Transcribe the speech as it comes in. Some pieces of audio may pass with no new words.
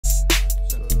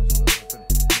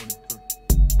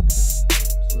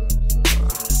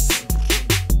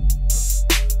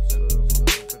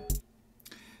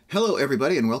Hello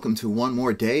everybody, and welcome to one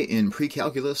more day in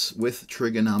pre-calculus with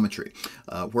trigonometry.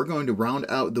 We're going to round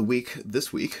out the week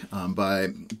this week by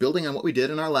building on what we did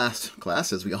in our last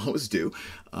class, as we always do.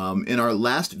 In our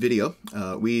last video,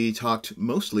 we talked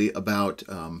mostly about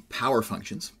power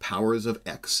functions, powers of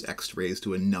x raised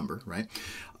to a number, right?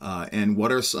 And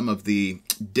what are some of the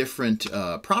different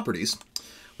properties.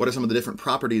 What are some of the different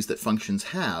properties that functions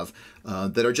have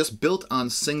that are just built on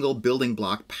single building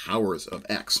block powers of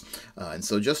x? And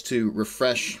so just to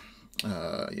refresh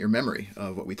your memory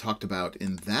of what we talked about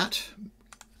in that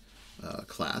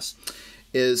class,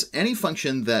 is any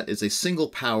function that is a single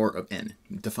power of n,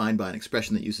 defined by an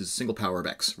expression that uses a single power of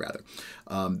x, rather.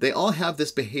 They all have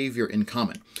this behavior in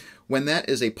common. When that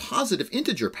is a positive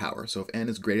integer power, so if n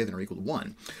is greater than or equal to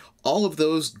 1, all of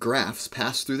those graphs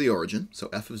pass through the origin, so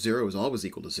f of 0 is always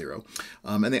equal to 0,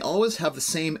 and they always have the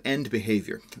same end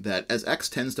behavior, that as x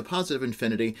tends to positive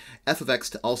infinity, f of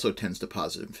x also tends to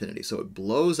positive infinity. So it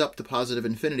blows up to positive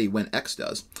infinity when x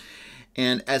does.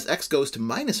 And as x goes to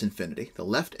minus infinity, the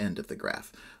left end of the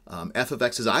graph, f of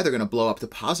x is either going to blow up to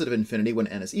positive infinity when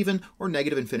n is even, or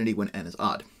negative infinity when n is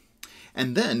odd.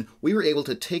 And then we were able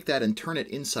to take that and turn it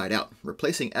inside out,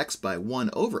 replacing x by 1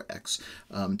 over x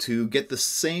to get the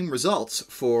same results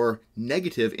for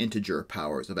negative integer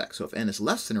powers of x. So if n is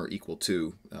less than or equal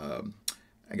to,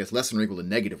 less than or equal to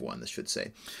negative 1, this should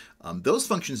say. Those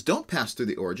functions don't pass through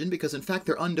the origin because, in fact,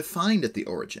 they're undefined at the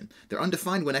origin. They're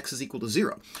undefined when x is equal to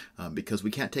 0 because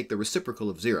we can't take the reciprocal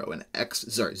of 0. And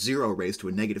 0 raised to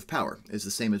a negative power is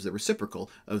the same as the reciprocal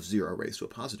of 0 raised to a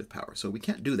positive power. So we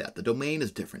can't do that. The domain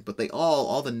is different, but they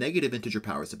all the negative integer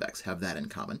powers of x have that in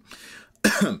common.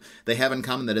 They have in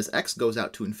common that as x goes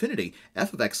out to infinity,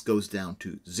 f of x goes down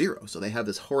to 0. So they have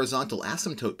this horizontal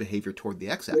asymptote behavior toward the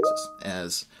x-axis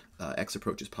as x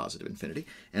approaches positive infinity,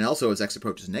 and also as x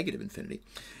approaches negative infinity.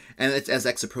 And it's as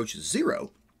x approaches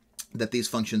 0 that these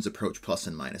functions approach plus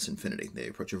and minus infinity. They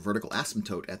approach a vertical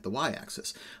asymptote at the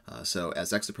y-axis. So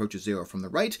as x approaches 0 from the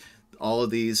right, all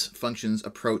of these functions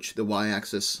approach the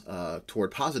y-axis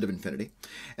toward positive infinity.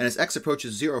 And as x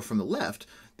approaches 0 from the left,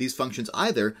 these functions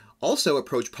either also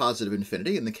approach positive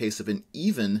infinity in the case of an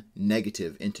even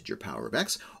negative integer power of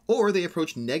x, or they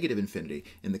approach negative infinity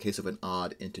in the case of an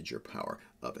odd integer power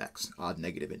of x, odd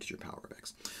negative integer power of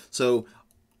x. So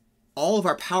all of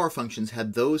our power functions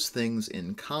had those things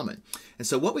in common. And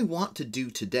so what we want to do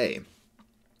today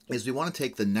is we want to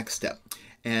take the next step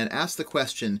and ask the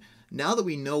question, now that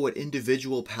we know what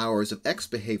individual powers of x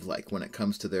behave like when it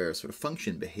comes to their sort of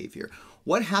function behavior,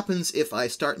 what happens if I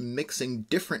start mixing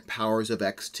different powers of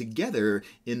x together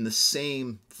in the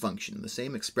same function, the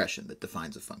same expression that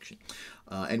defines a function?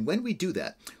 And when we do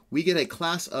that, we get a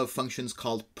class of functions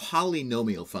called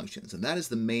polynomial functions, and that is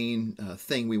the main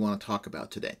thing we want to talk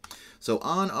about today. So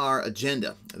on our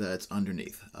agenda that's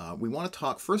underneath, we want to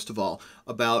talk first of all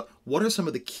about what are some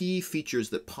of the key features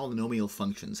that polynomial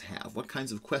functions have. What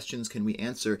kinds of questions can we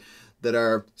answer that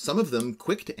are, some of them,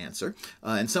 quick to answer,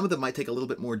 and some of them might take a little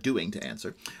bit more doing to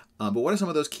answer. But what are some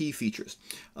of those key features?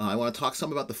 I want to talk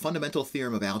some about the fundamental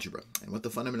theorem of algebra and what the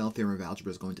fundamental theorem of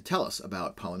algebra is going to tell us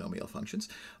about polynomial functions.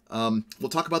 We'll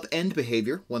talk about the end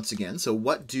behavior once again. So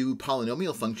what do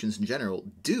polynomial functions in general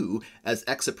do as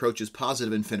x approaches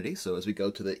positive infinity? So as we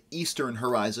go to the eastern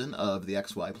horizon of the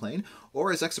xy plane,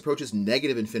 or as x approaches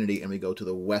negative infinity and we go to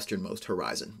the westernmost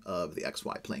horizon of the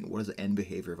xy plane. What does the end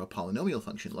behavior of a polynomial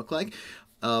function look like?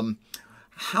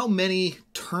 How many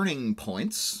turning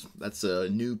points, that's a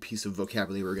new piece of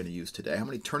vocabulary we're going to use today. How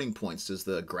many turning points does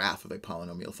the graph of a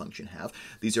polynomial function have?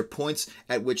 These are points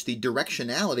at which the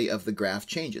directionality of the graph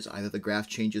changes. Either the graph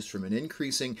changes from an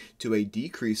increasing to a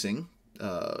decreasing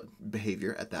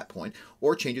behavior at that point,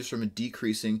 or changes from a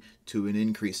decreasing to an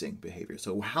increasing behavior.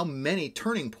 So how many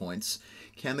turning points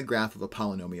can the graph of a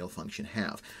polynomial function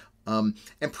have?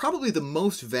 And probably the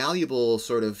most valuable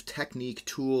sort of technique,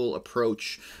 tool,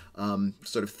 approach,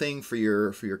 sort of thing for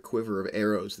your quiver of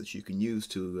arrows that you can use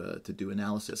to do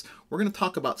analysis. We're going to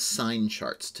talk about sign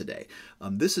charts today.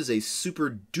 This is a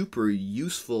super duper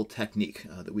useful technique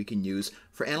that we can use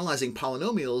for analyzing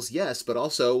polynomials, yes, but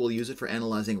also we'll use it for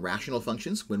analyzing rational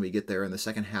functions when we get there in the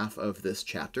second half of this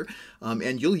chapter.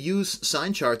 And you'll use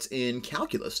sign charts in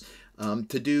calculus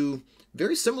to do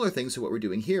very similar things to what we're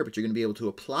doing here, but you're going to be able to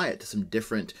apply it to some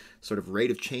different sort of rate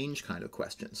of change kind of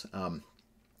questions.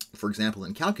 For example,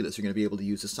 in calculus, you're going to be able to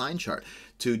use a sign chart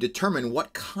to determine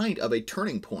what kind of a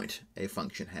turning point a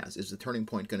function has. Is the turning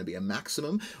point going to be a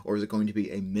maximum, or is it going to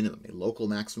be a minimum? A local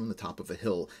maximum, the top of a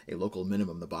hill, a local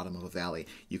minimum, the bottom of a valley.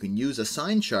 You can use a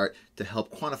sign chart to help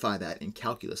quantify that in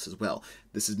calculus as well.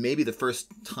 This is maybe the first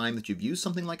time that you've used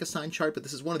something like a sign chart, but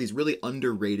this is one of these really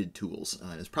underrated tools.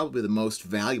 And it's probably the most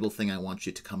valuable thing I want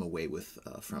you to come away with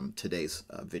from today's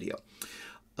video.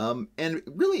 And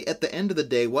really, at the end of the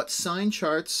day, what sign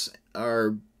charts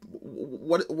are,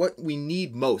 what we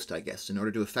need most, I guess, in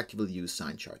order to effectively use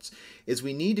sign charts, is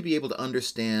we need to be able to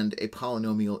understand a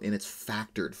polynomial in its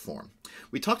factored form.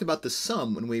 We talked about the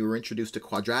sum when we were introduced to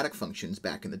quadratic functions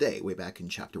back in the day, way back in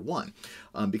chapter 1,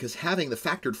 because having the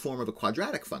factored form of a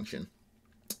quadratic function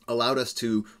allowed us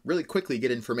to really quickly get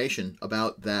information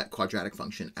about that quadratic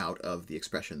function out of the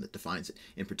expression that defines it.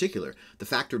 In particular, the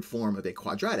factored form of a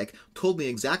quadratic told me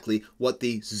exactly what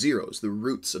the zeros, the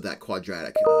roots of that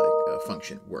quadratic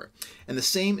function were. And the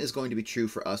same is going to be true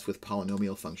for us with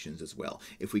polynomial functions as well.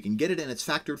 If we can get it in its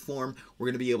factored form, we're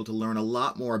going to be able to learn a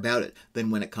lot more about it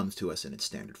than when it comes to us in its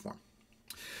standard form.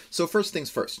 So first things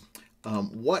first.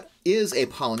 What is a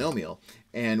polynomial,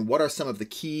 and what are some of the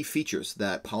key features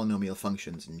that polynomial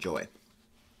functions enjoy?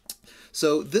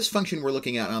 So this function we're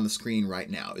looking at on the screen right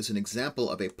now is an example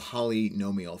of a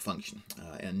polynomial function.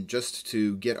 And just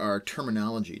to get our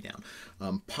terminology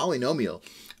down, polynomial,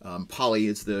 poly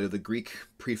is the Greek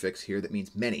prefix here that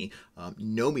means many.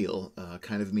 Nomial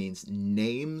kind of means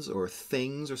names or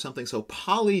things or something. So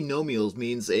polynomials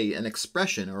means an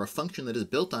expression or a function that is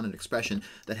built on an expression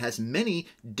that has many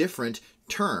different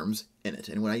terms in it.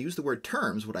 And when I use the word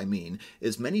terms, what I mean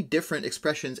is many different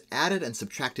expressions added and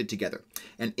subtracted together.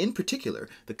 And in particular,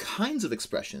 the kinds of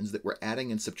expressions that we're adding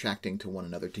and subtracting to one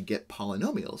another to get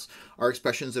polynomials are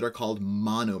expressions that are called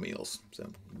monomials. So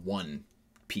one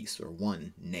piece or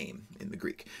one name in the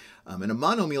Greek. And a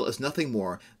monomial is nothing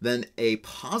more than a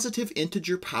positive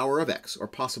integer power of x, or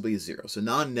possibly a 0, so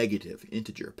non-negative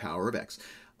integer power of x.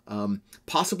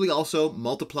 Possibly also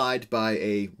multiplied by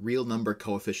a real number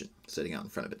coefficient sitting out in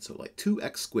front of it. So like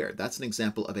 2x squared, that's an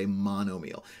example of a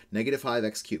monomial. Negative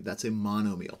 5x cubed, that's a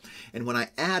monomial. And when I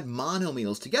add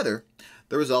monomials together,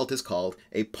 the result is called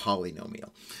a polynomial.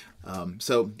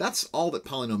 So that's all that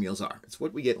polynomials are. It's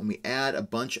what we get when we add a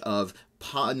bunch of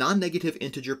non-negative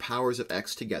integer powers of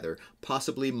x together,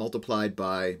 possibly multiplied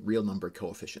by real number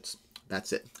coefficients.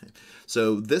 That's it.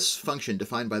 So this function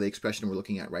defined by the expression we're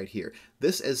looking at right here,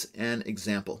 this is an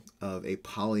example of a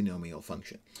polynomial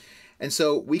function. And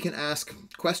so we can ask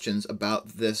questions about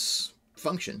this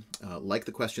function, like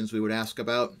the questions we would ask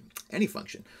about any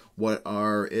function. What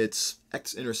are its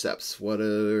x-intercepts? What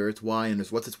are its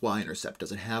y-intercepts? What's its y-intercept?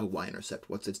 Does it have a y-intercept?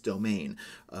 What's its domain?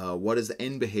 What does the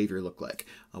end behavior look like?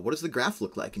 What does the graph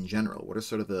look like in general? What are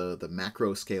sort of the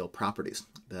macro scale properties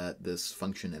that this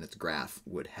function and its graph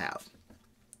would have?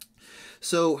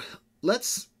 So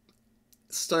let's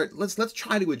try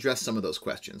to address some of those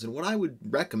questions. And what I would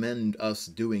recommend us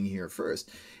doing here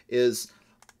first is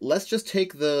let's just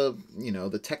take the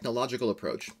technological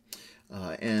approach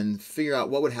and figure out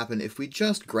what would happen if we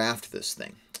just graphed this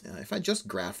thing. If I just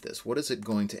graph this, what is it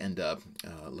going to end up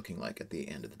looking like at the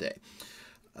end of the day?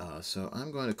 So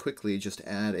I'm going to quickly just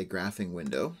add a graphing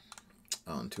window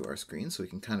onto our screen so we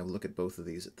can kind of look at both of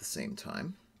these at the same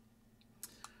time.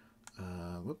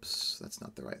 Whoops, that's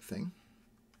not the right thing.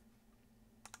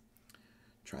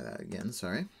 Try that again,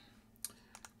 sorry.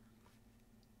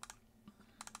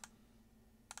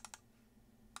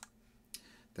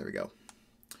 There we go.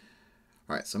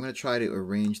 All right, so I'm going to try to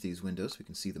arrange these windows so we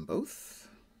can see them both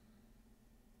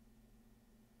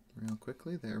real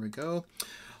quickly. There we go.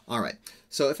 All right,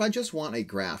 so if I just want a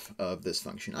graph of this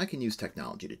function, I can use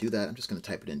technology to do that. I'm just going to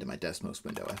type it into my Desmos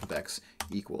window. F of x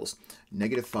equals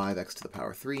negative 5x to the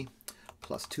power 3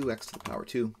 plus 2x to the power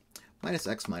 2 minus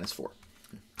x minus 4.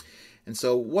 And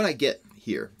so what I get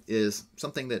here is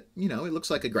something that, it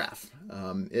looks like a graph.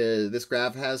 This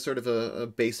graph has sort of a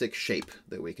basic shape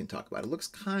that we can talk about. It looks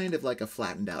kind of like a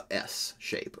flattened out S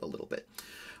shape a little bit.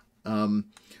 One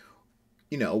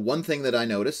thing that I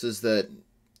notice is that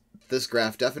this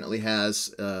graph definitely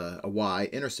has a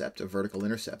y-intercept, a vertical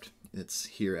intercept. It's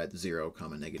here at 0,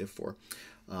 negative 4.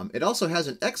 It also has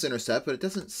an x-intercept, but it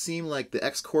doesn't seem like the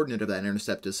x-coordinate of that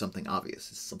intercept is something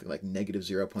obvious. It's something like negative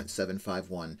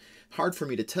 0.751. Hard for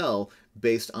me to tell,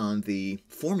 based on the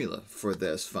formula for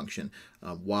this function,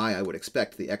 why I would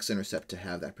expect the x-intercept to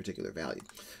have that particular value.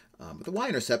 But the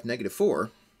y-intercept, negative 4,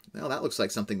 Well, that looks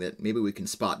like something that maybe we can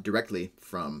spot directly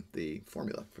from the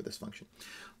formula for this function.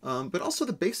 But also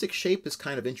the basic shape is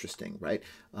kind of interesting, right?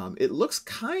 It looks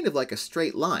kind of like a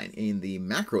straight line in the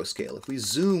macro scale. If we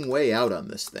zoom way out on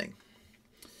this thing,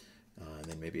 and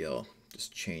then maybe I'll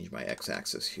just change my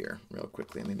x-axis here real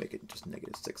quickly. Let me make it just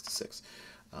 -6 to 6.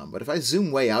 But if I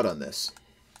zoom way out on this,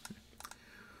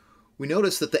 we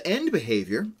notice that the end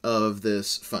behavior of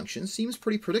this function seems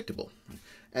pretty predictable.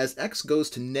 As x goes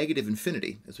to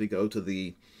 -infinity, as we go to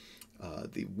the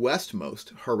westmost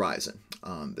horizon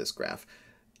on this graph,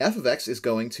 f of x is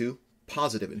going to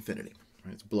positive infinity.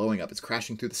 Right? It's blowing up, it's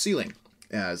crashing through the ceiling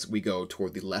as we go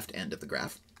toward the left end of the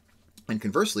graph. And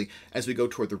conversely, as we go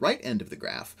toward the right end of the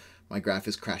graph, my graph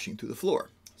is crashing through the floor.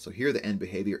 So here the end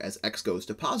behavior, as x goes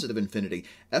to positive infinity,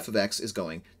 f of x is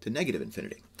going to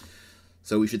 -infinity.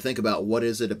 So we should think about what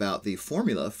is it about the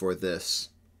formula for this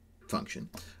function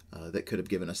that could have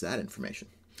given us that information.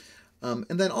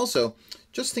 And then also,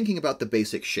 just thinking about the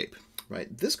basic shape,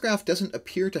 right? This graph doesn't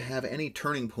appear to have any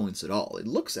turning points at all. It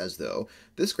looks as though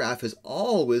this graph is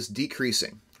always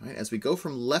decreasing, right? As we go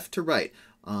from left to right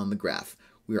on the graph,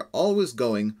 we are always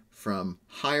going from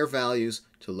higher values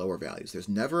to lower values. There's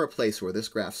never a place where this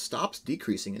graph stops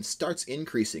decreasing and starts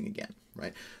increasing again,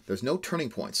 right? There's no turning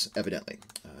points, evidently,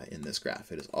 in this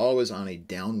graph. It is always on a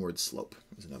downward slope,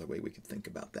 is another way we could think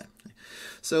about that.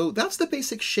 So that's the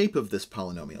basic shape of this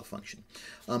polynomial function.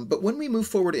 But when we move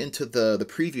forward into the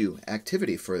preview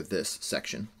activity for this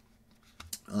section,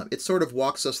 it sort of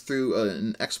walks us through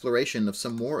an exploration of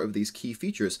some more of these key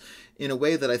features in a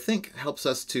way that I think helps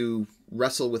us to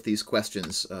wrestle with these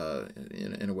questions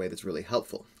in a way that's really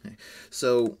helpful. Okay.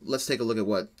 So let's take a look at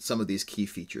what some of these key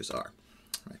features are.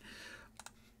 All right.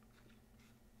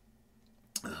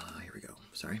 Here we go.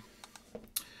 Sorry.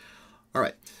 All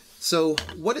right. So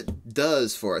what it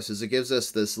does for us is it gives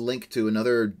us this link to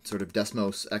another sort of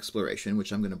Desmos exploration,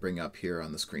 which I'm going to bring up here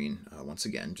on the screen once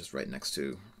again, just right next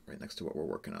to what we're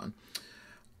working on.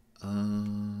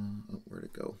 Where'd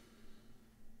it go?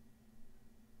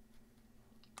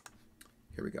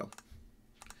 Here we go.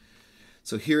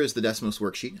 So here is the Desmos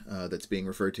worksheet that's being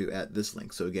referred to at this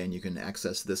link. So again, you can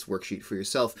access this worksheet for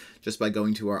yourself just by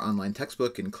going to our online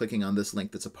textbook and clicking on this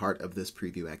link that's a part of this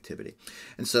preview activity.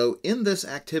 And so in this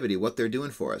activity, what they're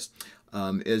doing for us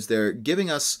is they're giving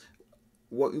us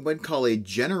what we might call a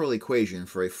general equation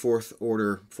for a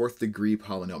fourth degree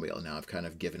polynomial. Now I've kind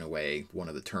of given away one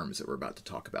of the terms that we're about to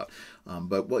talk about.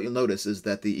 But what you'll notice is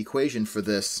that the equation for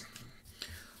this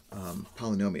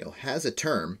polynomial has a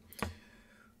term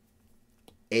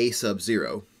a sub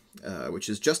 0, which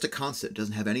is just a constant,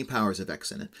 doesn't have any powers of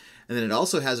x in it. And then it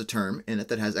also has a term in it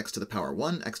that has x to the power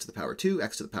 1, x to the power 2,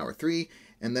 x to the power 3,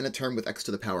 and then a term with x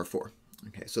to the power 4.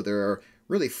 Okay, so there are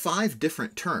really 5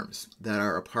 different terms that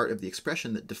are a part of the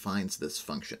expression that defines this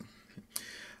function.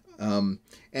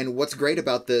 And what's great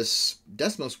about this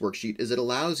Desmos worksheet is it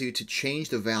allows you to change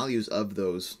the values of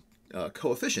those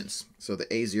coefficients. So the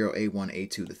a0, a1,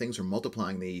 a2, the things we're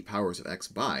multiplying the powers of x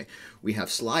by, we have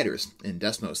sliders in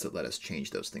Desmos that let us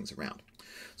change those things around.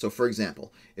 So for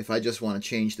example, if I just want to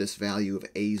change this value of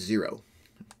a0,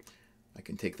 I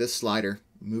can take this slider,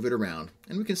 move it around,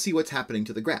 and we can see what's happening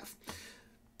to the graph.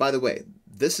 By the way,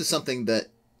 this is something that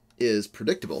is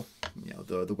predictable. You know,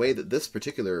 the way that this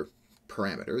particular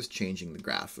parameter is changing the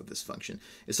graph of this function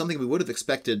is something we would have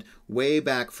expected way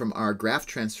back from our graph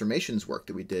transformations work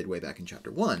that we did way back in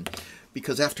chapter 1,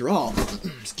 because after all,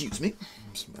 excuse me,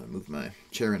 I'm just going to move my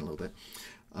chair in a little bit.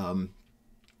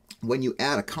 When you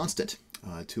add a constant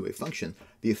to a function,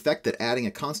 the effect that adding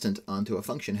a constant onto a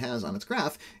function has on its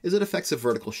graph is it affects a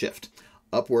vertical shift.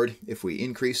 Upward if we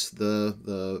increase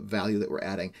the value that we're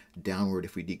adding, downward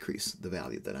if we decrease the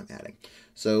value that I'm adding.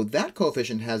 So that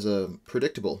coefficient has a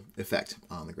predictable effect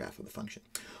on the graph of the function.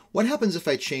 What happens if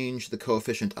I change the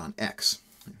coefficient on x?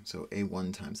 So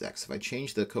a1 times x. If I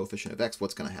change the coefficient of x,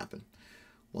 what's going to happen?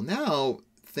 Well, now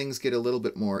things get a little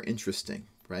bit more interesting,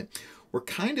 right? We're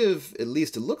kind of, at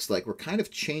least it looks like, we're kind of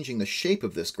changing the shape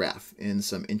of this graph in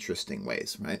some interesting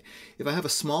ways, right? If I have a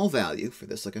small value for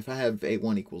this, like if I have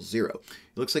a1 equals 0,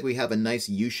 it looks like we have a nice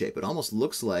U shape. It almost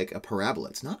looks like a parabola.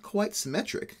 It's not quite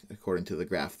symmetric, according to the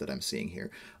graph that I'm seeing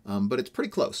here, but it's pretty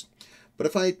close. But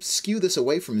if I skew this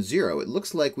away from 0, it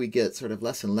looks like we get sort of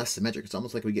less and less symmetric. It's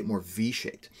almost like we get more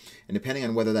V-shaped. And depending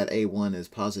on whether that a1 is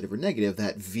positive or negative,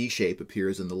 that V shape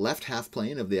appears in the left half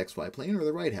plane of the xy plane or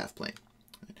the right half plane.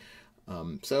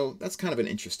 So that's kind of an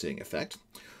interesting effect.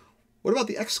 What about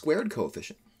the x squared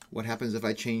coefficient? What happens if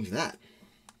I change that?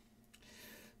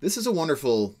 This is a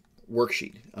wonderful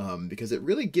worksheet because it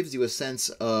really gives you a sense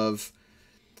of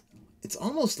it's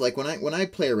almost like when I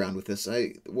play around with this,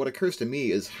 what occurs to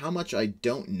me is how much I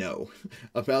don't know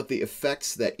about the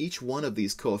effects that each one of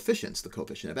these coefficients, the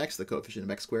coefficient of x, the coefficient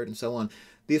of x squared, and so on,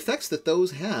 the effects that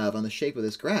those have on the shape of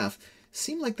this graph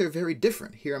seem like they're very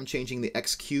different. Here I'm changing the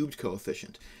x cubed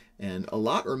coefficient, and a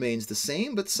lot remains the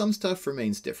same, but some stuff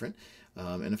remains different.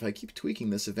 And if I keep tweaking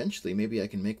this, eventually maybe I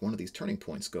can make one of these turning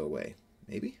points go away.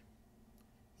 Maybe?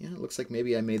 Yeah, it looks like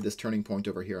maybe I made this turning point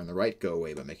over here on the right go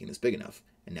away by making this big enough.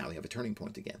 And now we have a turning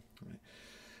point again. Right?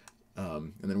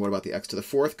 And then what about the x to the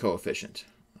fourth coefficient?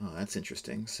 Oh, that's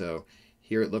interesting. So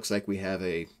here it looks like we have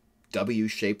a W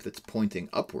shape that's pointing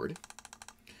upward.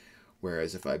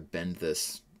 Whereas if I bend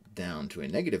this down to a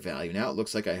negative value, now it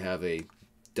looks like I have a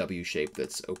W shape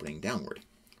that's opening downward.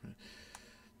 Right?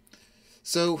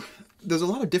 So there's a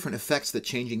lot of different effects that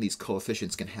changing these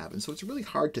coefficients can have. And so it's really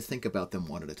hard to think about them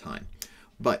one at a time.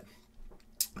 But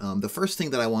the first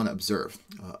thing that I want to observe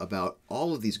about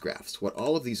all of these graphs, what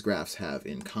all of these graphs have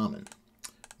in common.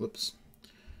 Whoops.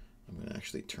 I'm going to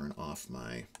actually turn off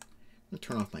my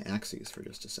axes for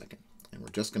just a second. And we're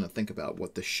just going to think about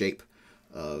what the shape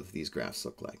of these graphs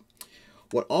look like.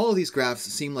 What all of these graphs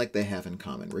seem like they have in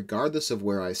common, regardless of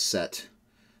where I set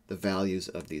the values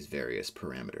of these various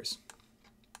parameters.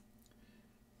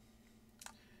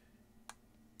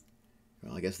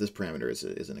 Well, I guess this parameter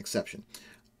is an exception.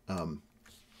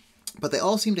 But they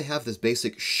all seem to have this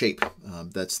basic shape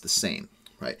that's the same,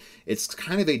 right? It's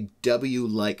kind of a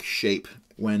W-like shape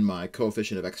when my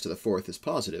coefficient of x to the fourth is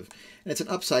positive, and it's an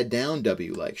upside-down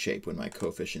W-like shape when my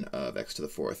coefficient of x to the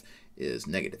fourth is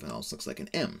negative. It almost looks like an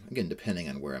M, again, depending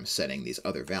on where I'm setting these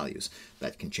other values.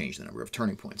 That can change the number of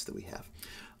turning points that we have.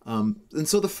 And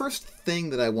so the first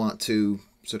thing that I want to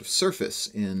sort of surface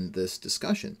in this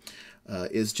discussion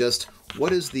is just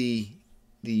what is the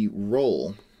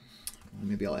role.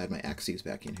 Maybe I'll add my axes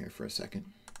back in here for a second.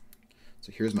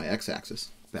 So here's my x-axis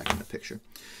back in the picture.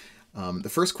 The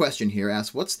first question here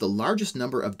asks, what's the largest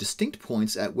number of distinct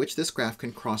points at which this graph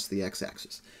can cross the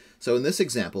x-axis? So in this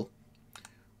example,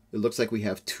 it looks like we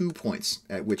have 2 points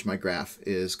at which my graph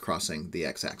is crossing the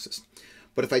x-axis.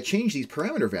 But if I change these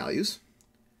parameter values,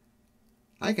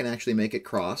 I can actually make it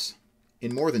cross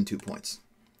in more than 2 points.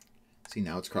 See,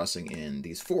 now it's crossing in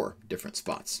these 4 different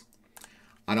spots.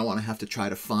 I don't want to have to try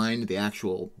to find the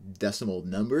actual decimal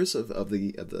numbers of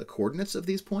the coordinates of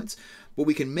these points, but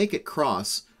we can make it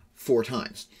cross 4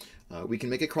 times. We can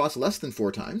make it cross less than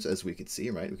 4 times, as we could see,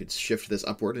 right? We could shift this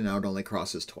upward, and now it only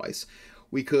crosses twice.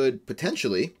 We could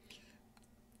potentially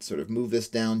sort of move this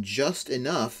down just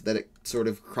enough that it sort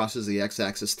of crosses the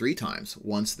x-axis 3 times.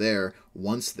 Once there,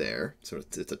 so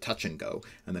it's a touch and go,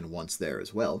 and then once there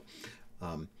as well.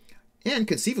 And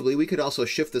conceivably, we could also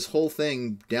shift this whole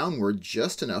thing downward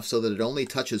just enough so that it only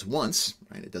touches once,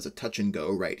 right? It does a touch and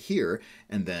go right here,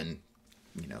 and then,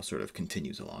 sort of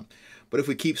continues along. But if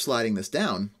we keep sliding this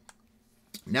down,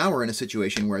 now we're in a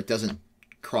situation where it doesn't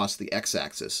cross the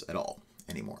x-axis at all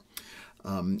anymore.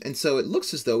 And so it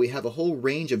looks as though we have a whole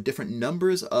range of different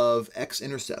numbers of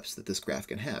x-intercepts that this graph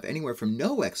can have, anywhere from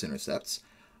no x-intercepts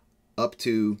up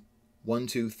to 1,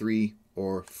 2, 3,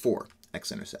 or 4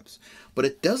 x-intercepts. But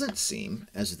it doesn't seem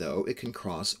as though it can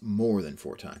cross more than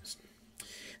 4 times.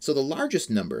 So the largest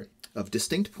number of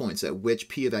distinct points at which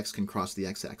p of x can cross the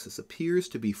x-axis appears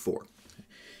to be 4.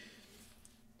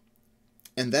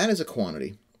 And that is a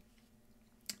quantity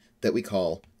that we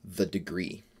call the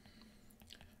degree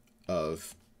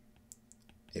of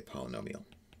a polynomial.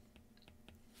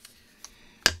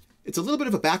 It's a little bit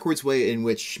of a backwards way in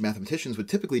which mathematicians would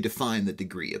typically define the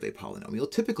degree of a polynomial.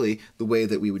 Typically, the way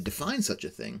that we would define such a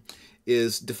thing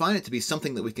is define it to be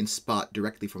something that we can spot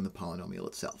directly from the polynomial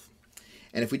itself.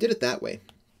 And if we did it that way,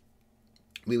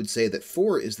 we would say that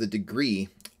 4 is the degree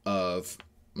of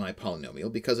my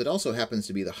polynomial because it also happens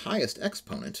to be the highest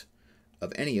exponent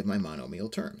of any of my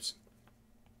monomial terms.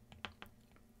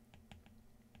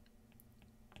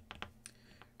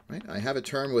 Right? I have a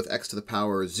term with x to the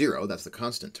power 0, that's the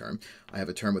constant term. I have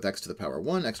a term with x to the power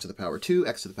 1, x to the power 2,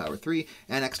 x to the power 3,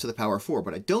 and x to the power 4,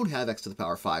 but I don't have x to the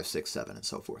power 5, 6, 7, and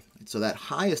so forth. So that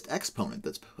highest exponent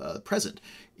that's present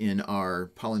in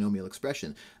our polynomial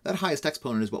expression, that highest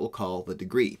exponent is what we'll call the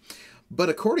degree. But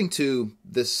according to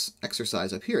this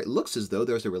exercise up here, it looks as though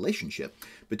there's a relationship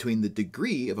between the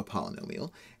degree of a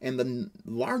polynomial and the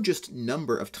largest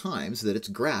number of times that its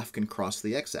graph can cross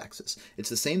the x-axis. It's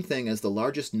the same thing as the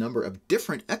largest number of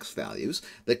different x values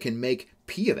that can make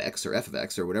p of x or f of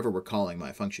x or whatever we're calling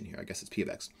my function here. I guess it's p of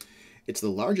x. It's the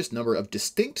largest number of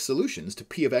distinct solutions to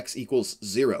p of x equals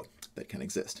 0 that can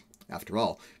exist. After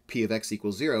all, p of x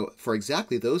equals 0 for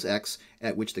exactly those x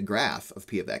at which the graph of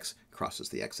p of x crosses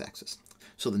the x-axis.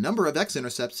 So the number of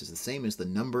x-intercepts is the same as the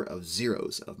number of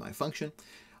zeros of my function,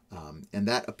 and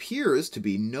that appears to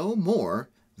be no more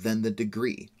than the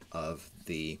degree of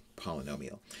the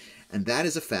polynomial. And that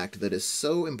is a fact that is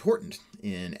so important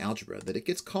in algebra that it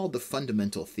gets called the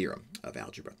fundamental theorem of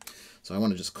algebra. So I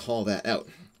want to just call that out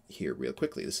here real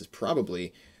quickly. This is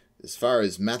probably, as far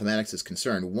as mathematics is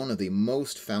concerned, one of the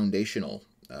most foundational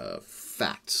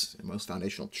facts, and most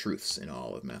foundational truths in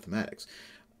all of mathematics.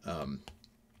 And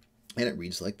it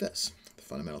reads like this: the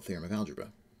fundamental theorem of algebra.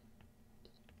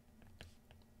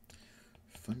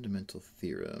 Fundamental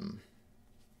theorem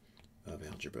of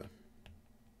algebra.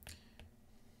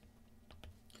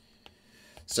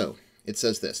 So it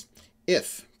says this: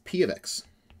 if p of x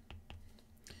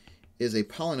is a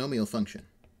polynomial function,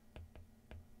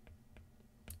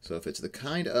 so if it's the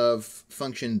kind of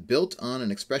function built on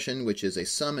an expression which is a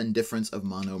sum and difference of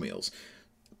monomials,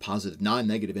 positive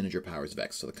non-negative integer powers of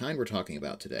x, so the kind we're talking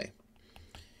about today,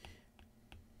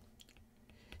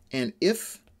 and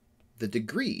if the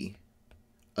degree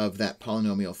of that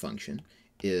polynomial function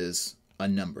is a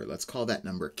number, let's call that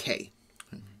number k.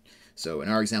 So in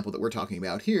our example that we're talking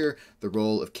about here, the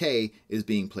role of k is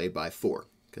being played by 4,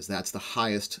 because that's the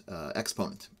highest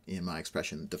exponent in my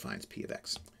expression that defines p of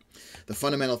x. The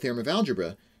fundamental theorem of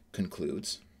algebra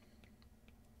concludes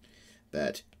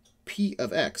that p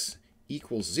of x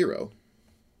equals 0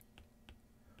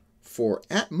 for,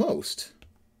 at most,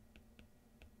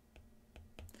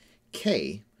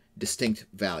 k distinct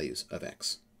values of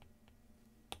x.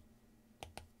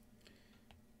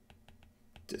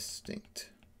 Distinct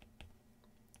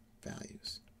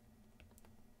values.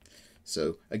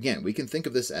 So again, we can think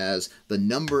of this as the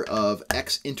number of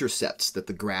x-intercepts that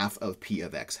the graph of p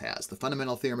of x has. The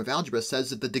fundamental theorem of algebra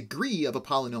says that the degree of a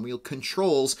polynomial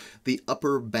controls the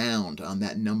upper bound on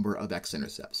that number of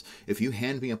x-intercepts. If you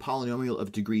hand me a polynomial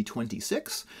of degree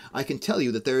 26, I can tell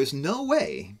you that there is no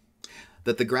way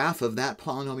that the graph of that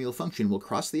polynomial function will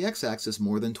cross the x-axis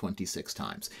more than 26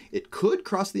 times. It could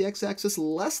cross the x-axis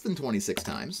less than 26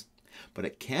 times, but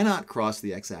it cannot cross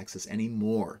the x-axis any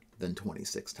more than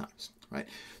 26 times, right?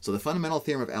 So the fundamental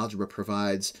theorem of algebra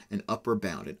provides an upper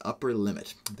bound, an upper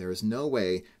limit. There is no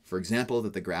way, for example,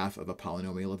 that the graph of a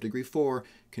polynomial of degree 4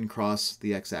 can cross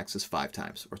the x-axis 5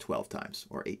 times, or 12 times,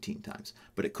 or 18 times.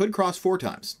 But it could cross 4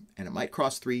 times, and it might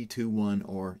cross 3, 2, 1,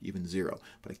 or even 0,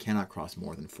 but it cannot cross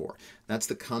more than 4. That's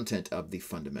the content of the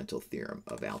fundamental theorem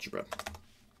of algebra.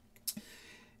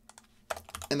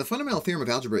 And the fundamental theorem of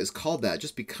algebra is called that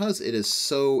just because it is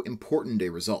so important a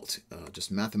result,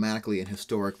 just mathematically and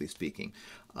historically speaking.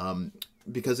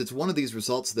 Because it's one of these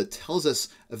results that tells us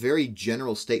a very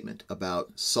general statement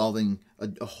about solving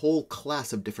a whole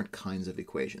class of different kinds of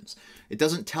equations. It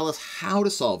doesn't tell us how to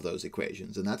solve those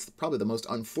equations, and that's probably the most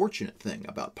unfortunate thing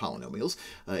about polynomials.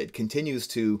 It continues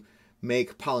to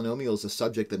make polynomials a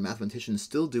subject that mathematicians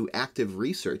still do active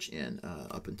research in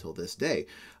up until this day.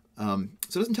 So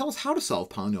it doesn't tell us how to solve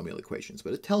polynomial equations,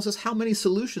 but it tells us how many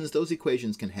solutions those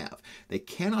equations can have. They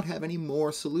cannot have any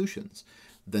more solutions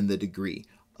than the degree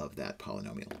of that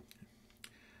polynomial.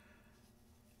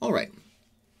 All right,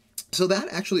 so that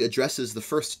actually addresses the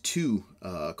first two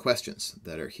questions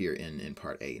that are here in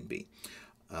part A and B.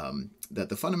 That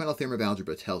the fundamental theorem of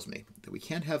algebra tells me that we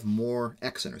can't have more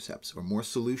x-intercepts or more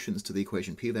solutions to the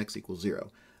equation p of x equals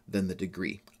 0 than the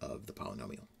degree of the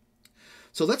polynomial.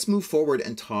 So let's move forward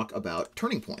and talk about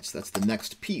turning points. That's the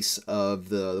next piece of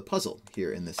the puzzle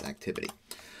here in this activity.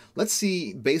 Let's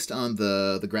see, based on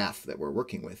the graph that we're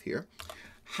working with here,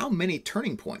 how many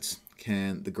turning points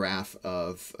can the graph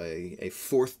of a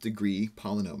fourth degree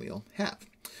polynomial have?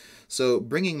 So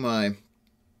bringing my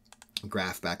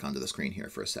graph back onto the screen here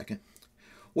for a second.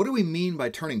 What do we mean by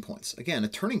turning points? Again, a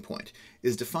turning point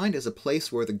is defined as a place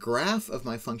where the graph of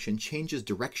my function changes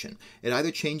direction. It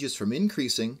either changes from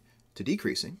increasing to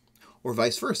decreasing, or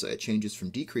vice versa. It changes from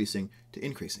decreasing to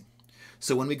increasing.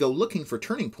 So when we go looking for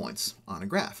turning points on a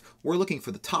graph, we're looking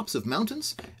for the tops of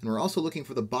mountains, and we're also looking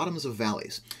for the bottoms of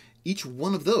valleys. Each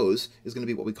one of those is going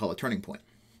to be what we call a turning point.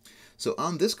 So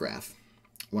on this graph,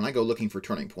 when I go looking for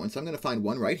turning points, I'm going to find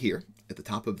one right here at the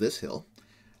top of this hill.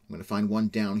 I'm going to find one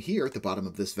down here at the bottom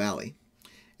of this valley,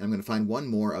 and I'm going to find one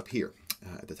more up here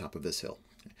at the top of this hill.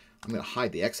 I'm going to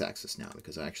hide the x-axis now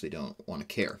because I actually don't want to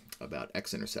care about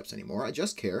x-intercepts anymore. I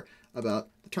just care about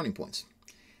the turning points.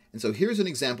 And so here's an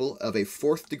example of a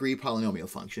fourth degree polynomial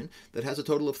function that has a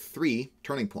total of 3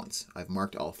 turning points. I've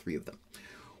marked all 3 of them.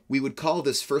 We would call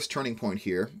this first turning point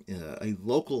here a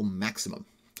local maximum,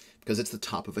 because it's the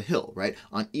top of a hill, right?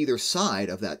 On either side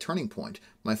of that turning point,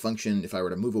 my function, if I were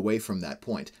to move away from that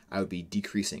point, I would be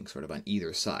decreasing sort of on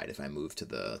either side. If I move to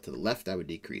the left, I would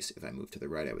decrease. If I move to the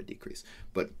right, I would decrease.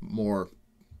 But more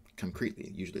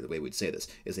concretely, usually the way we'd say this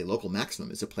is a local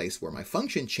maximum is a place where my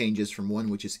function changes from one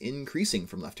which is increasing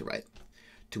from left to right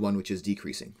to one which is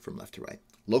decreasing from left to right.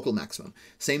 Local maximum.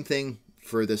 Same thing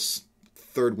for this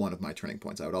third one of my turning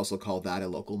points. I would also call that a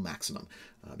local maximum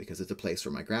because it's a place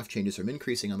where my graph changes from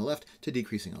increasing on the left to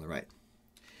decreasing on the right.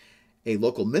 A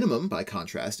local minimum, by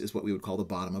contrast, is what we would call the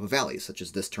bottom of a valley, such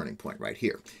as this turning point right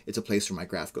here. It's a place where my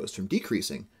graph goes from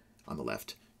decreasing on the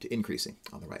left to increasing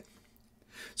on the right.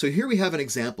 So here we have an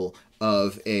example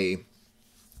of a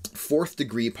fourth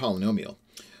degree polynomial.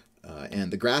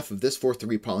 And the graph of this fourth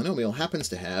degree polynomial happens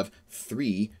to have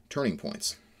 3 turning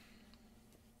points.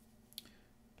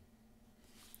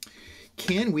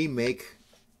 Can we make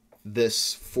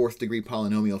this fourth degree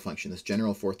polynomial function, this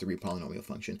general fourth degree polynomial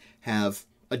function, have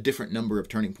a different number of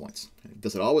turning points?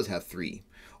 Does it always have 3?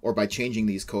 Or by changing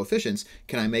these coefficients,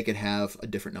 can I make it have a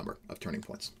different number of turning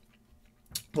points?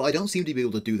 Well, I don't seem to be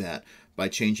able to do that by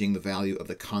changing the value of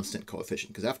the constant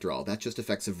coefficient, because after all, that just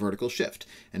affects a vertical shift.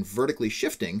 And vertically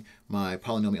shifting my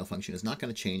polynomial function is not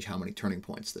going to change how many turning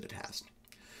points that it has.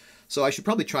 So I should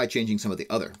probably try changing some of the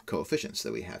other coefficients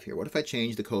that we have here. What if I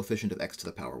change the coefficient of x to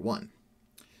the power 1?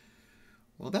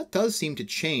 Well, that does seem to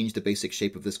change the basic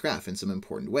shape of this graph in some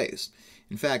important ways.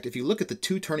 In fact, if you look at the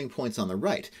 2 turning points on the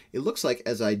right, it looks like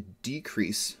as I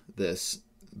decrease this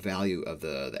value of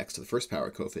the x to the first power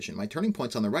coefficient, my turning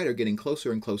points on the right are getting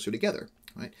closer and closer together,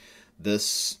 right?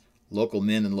 This local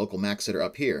min and local max that are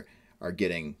up here are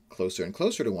getting closer and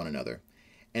closer to one another.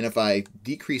 And if I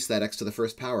decrease that x to the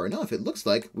first power enough, it looks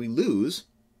like we lose,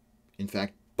 in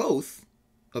fact, both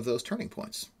of those turning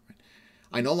points. Right?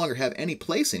 I no longer have any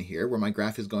place in here where my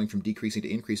graph is going from decreasing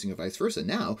to increasing or vice versa.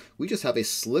 Now, we just have a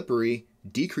slippery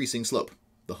decreasing slope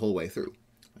the whole way through.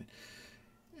 Right?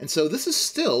 And so this is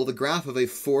still the graph of a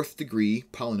fourth degree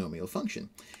polynomial function.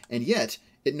 And yet,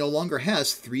 it no longer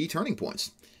has 3 turning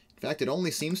points. In fact, it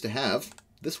only seems to have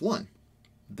this one,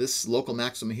 this local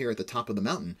maximum here at the top of the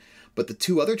mountain. But the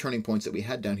 2 other turning points that we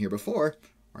had down here before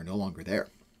are no longer there.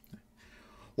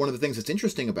 One of the things that's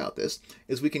interesting about this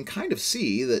is we can kind of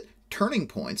see that turning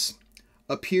points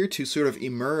appear to sort of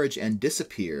emerge and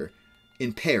disappear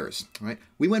in pairs, right?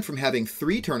 We went from having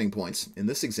 3 turning points in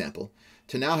this example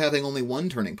to now having only 1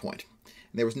 turning point.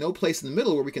 And there was no place in the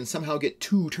middle where we can somehow get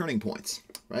 2 turning points,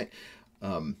 right?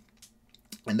 And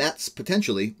that's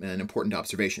potentially an important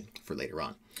observation for later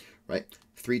on, right?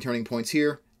 3 turning points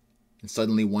here, and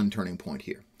suddenly 1 turning point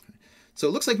here. So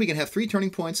it looks like we can have 3 turning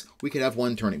points, we could have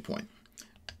 1 turning point.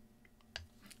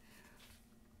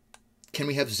 Can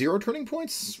we have 0 turning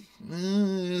points?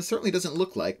 It certainly doesn't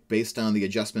look like, based on the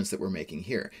adjustments that we're making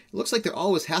here. It looks like there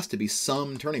always has to be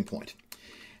some turning point.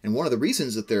 And one of the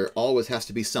reasons that there always has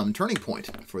to be some turning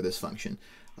point for this function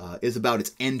is about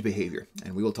its end behavior.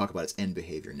 And we will talk about its end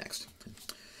behavior next.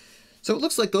 So it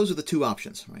looks like those are the 2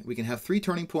 options, right? We can have 3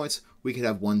 turning points, we could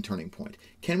have 1 turning point.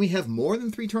 Can we have more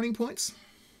than 3 turning points?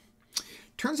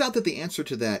 Turns out that the answer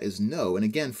to that is no. And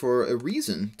again, for a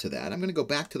reason to that, I'm going to go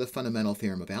back to the fundamental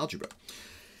theorem of algebra.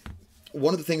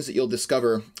 One of the things that you'll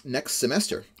discover next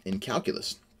semester in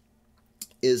calculus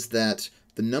is that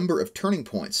the number of turning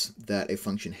points that a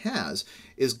function has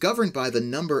is governed by the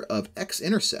number of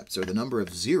x-intercepts, or the number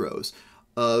of zeros,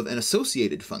 of an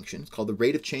associated function. It's called the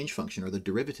rate of change function, or the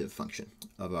derivative function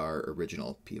of our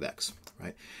original p of x,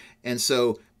 right? And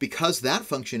so because that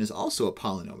function is also a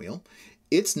polynomial,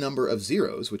 its number of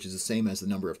zeros, which is the same as the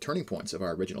number of turning points of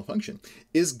our original function,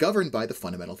 is governed by the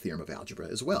fundamental theorem of algebra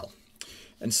as well.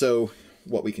 And so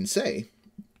what we can say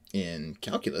in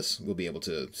calculus, we'll be able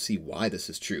to see why this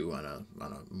is true on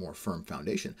a more firm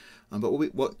foundation. But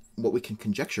what we can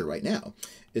conjecture right now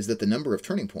is that the number of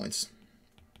turning points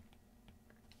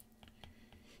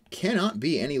cannot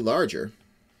be any larger.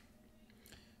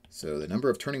 So the number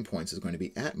of turning points is going to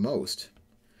be at most,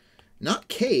 not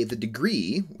k, the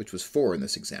degree, which was 4 in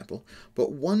this example,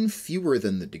 but 1 fewer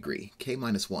than the degree, k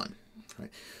minus 1. Right?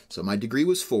 So my degree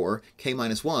was 4, k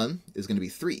minus 1 is going to be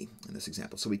 3 in this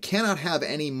example. So we cannot have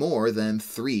any more than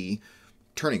 3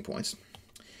 turning points.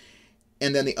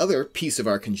 And then the other piece of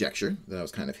our conjecture that I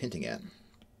was kind of hinting at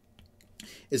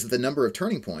is that the number of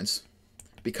turning points,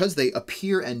 because they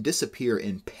appear and disappear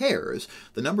in pairs,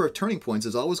 the number of turning points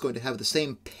is always going to have the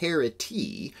same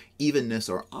parity, evenness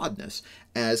or oddness,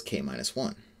 as k minus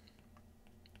 1.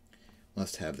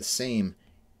 Must have the same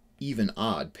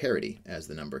even-odd parity as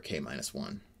the number k minus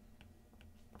 1.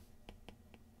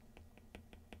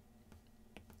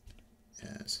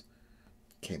 As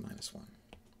k minus 1.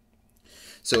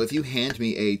 So if you hand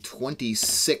me a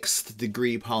 26th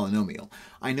degree polynomial,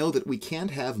 I know that we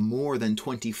can't have more than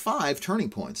 25 turning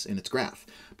points in its graph,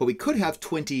 but we could have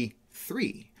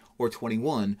 23 or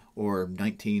 21 or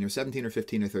 19 or 17 or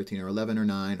 15 or 13 or 11 or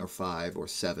 9 or 5 or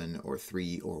 7 or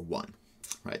 3 or 1.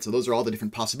 Right, so those are all the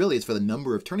different possibilities for the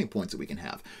number of turning points that we can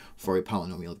have for a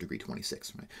polynomial of degree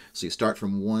 26. Right? So you start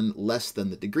from one less than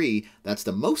the degree, that's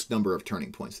the most number of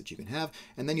turning points that you can have,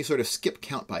 and then you sort of skip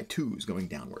count by 2s going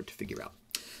downward to figure out.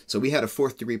 So we had a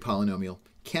 4th degree polynomial,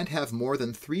 can't have more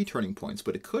than 3 turning points,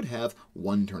 but it could have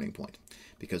 1 turning point,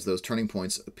 because those turning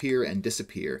points appear and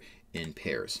disappear in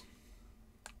pairs.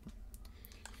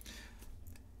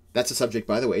 That's a subject,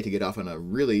 by the way, to get off on a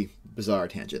really bizarre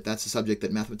tangent. That's a subject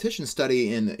that mathematicians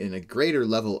study in a greater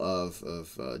level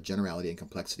of generality and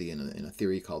complexity in a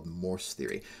theory called Morse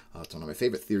theory. It's one of my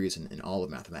favorite theories in all of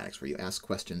mathematics, where you ask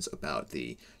questions about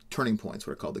the turning points,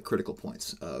 what are called the critical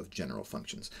points of general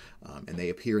functions. And they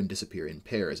appear and disappear in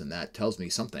pairs, and that tells me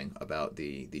something about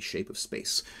the shape of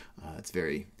space. It's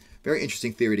very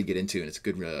interesting theory to get into, and it's a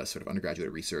good sort of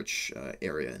undergraduate research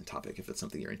area and topic if it's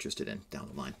something you're interested in down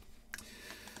the line.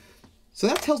 So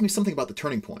that tells me something about the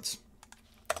turning points.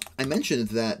 I mentioned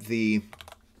that the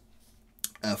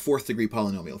 4th degree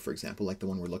polynomial, for example, like the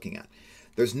one we're looking at,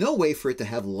 there's no way for it to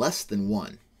have less than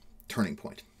 1 turning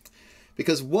point.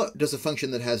 Because what does a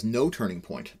function that has no turning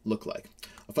point look like?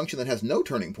 A function that has no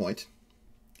turning point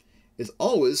is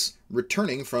always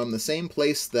returning from the same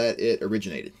place that it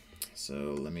originated.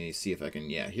 So let me see if I can,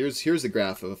 here's the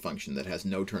graph of a function that has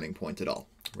no turning point at all,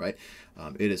 right?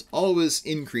 It is always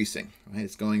increasing, right?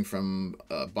 It's going from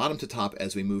bottom to top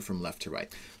as we move from left to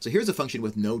right. So here's a function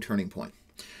with no turning point.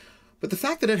 But the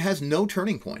fact that it has no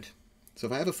turning point, so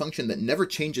if I have a function that never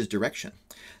changes direction,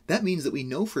 that means that we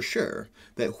know for sure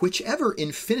that whichever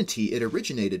infinity it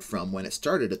originated from when it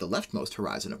started at the leftmost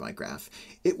horizon of my graph,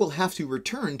 it will have to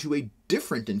return to a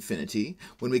different infinity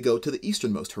when we go to the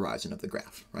easternmost horizon of the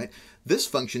graph, right? This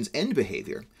function's end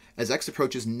behavior, as x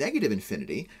approaches negative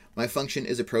infinity, my function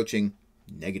is approaching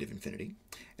negative infinity.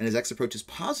 And as x approaches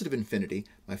positive infinity,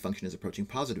 my function is approaching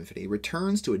positive infinity. It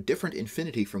returns to a different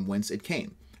infinity from whence it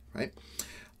came, right?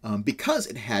 Because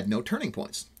it had no turning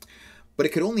points. But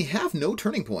it could only have no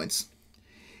turning points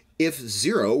if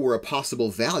 0 were a possible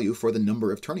value for the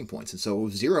number of turning points. And so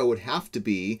 0 would have to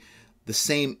be the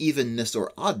same evenness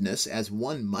or oddness as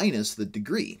 1 minus the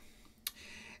degree.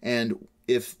 And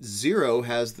if 0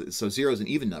 has, so 0 is an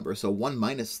even number, so 1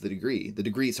 minus the degree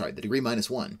minus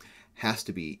 1 has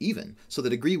to be even, so the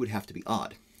degree would have to be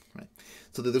odd, right?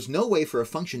 So that there's no way for a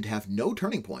function to have no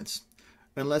turning points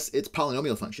unless its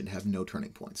polynomial function have no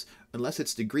turning points, unless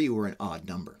its degree were an odd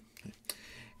number. Okay?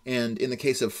 And in the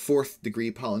case of 4th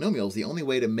degree polynomials, the only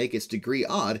way to make its degree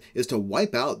odd is to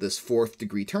wipe out this 4th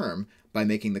degree term by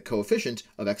making the coefficient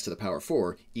of x to the power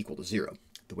 4 equal to 0,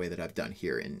 the way that I've done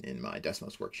here in my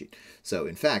Desmos worksheet. So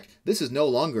in fact, this is no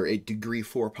longer a degree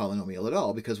 4 polynomial at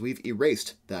all because we've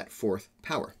erased that 4th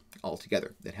power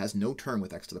altogether. It has no term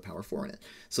with x to the power 4 in it.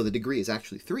 So the degree is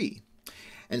actually 3.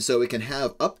 And so it can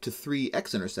have up to 3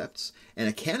 x-intercepts, and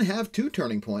it can have 2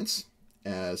 turning points,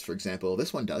 as, for example,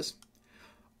 this one does.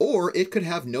 Or it could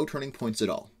have no turning points at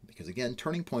all, because, again,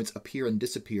 turning points appear and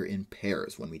disappear in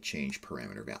pairs when we change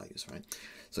parameter values, right?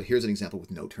 So here's an example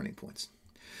with no turning points.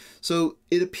 So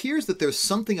it appears that there's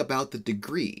something about the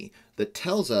degree that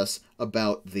tells us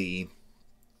about the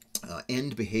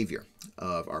end behavior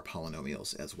of our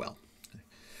polynomials as well.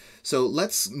 So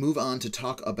let's move on to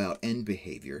talk about end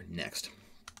behavior next.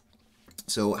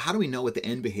 So how do we know what the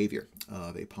end behavior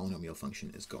of a polynomial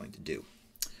function is going to do?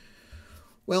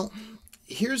 Well,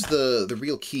 here's the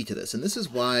real key to this, and this is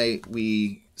why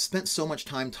we spent so much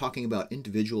time talking about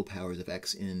individual powers of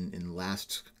x in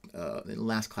last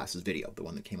class's video, the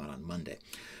one that came out on Monday.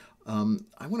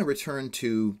 I want to return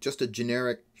to just a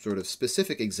generic sort of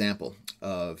specific example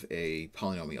of a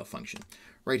polynomial function.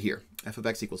 Right here, f of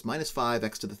x equals minus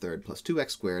 5x to the third plus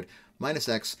 2x squared minus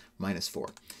x minus 4.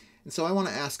 And so I want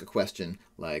to ask a question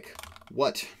like,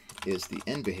 what is the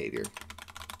end behavior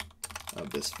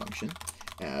of this function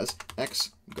as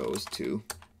x goes to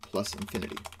plus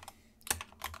infinity?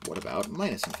 What about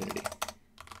minus infinity? All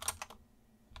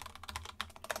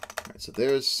right, so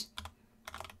there's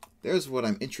what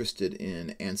I'm interested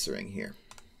in answering here.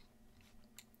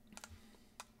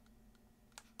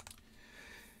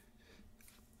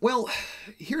 Well,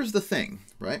 here's the thing,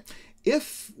 right?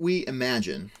 If we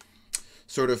imagine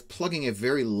sort of plugging a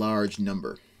very large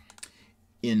number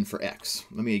in for x,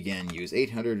 let me again use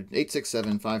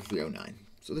 8675309.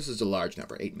 So this is a large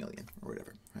number, 8 million or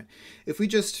whatever, right? If we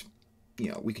just,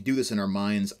 we could do this in our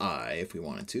mind's eye if we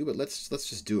wanted to, but let's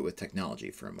just do it with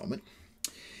technology for a moment.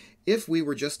 if we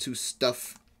were just to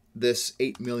stuff this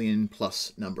 8 million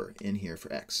plus number in here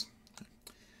for x,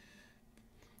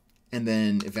 and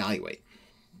then evaluate.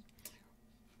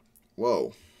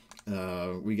 Whoa,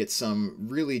 we get some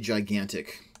really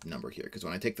gigantic number here, because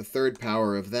when I take the third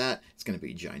power of that, it's going to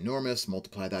be ginormous.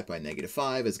 Multiply that by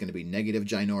 -5, it's going to be negative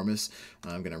ginormous.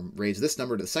 I'm going to raise this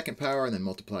number to the second power and then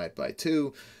multiply it by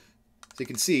 2. So you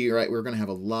can see, right, we're going to have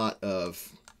a lot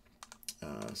of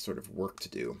sort of work to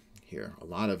do here, a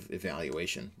lot of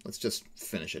evaluation. Let's just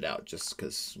finish it out, just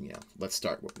because, you know, let's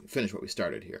finish what we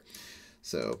started here.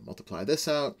 So multiply this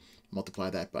out, multiply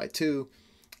that by 2,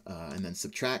 and then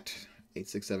subtract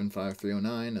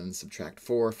 8675309, and subtract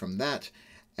 4 from that.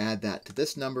 Add that to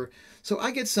this number. So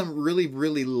I get some really,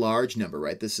 really large number,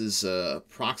 right? This is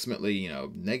approximately, you know,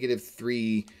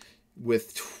 -3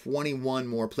 with 21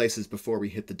 more places before we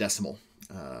hit the decimal,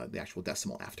 the actual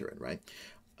decimal after it, right?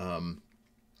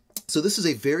 So this is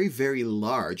a very, very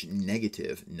large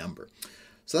negative number.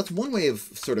 So that's one way of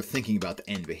sort of thinking about the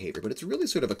end behavior, but it's really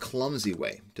sort of a clumsy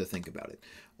way to think about it.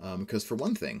 Because for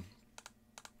one thing,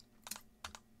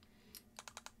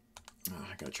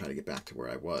 I got to try to get back to where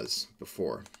I was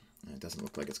before. It doesn't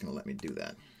look like it's going to let me do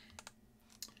that.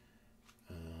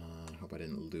 I hope I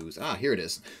didn't lose. Ah, here it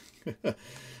is.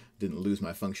 Didn't lose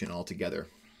my function altogether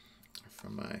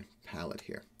from my palette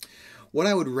here. What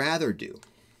I would rather do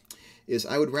is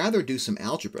I would rather do some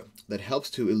algebra that helps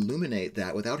to illuminate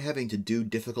that without having to do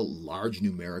difficult large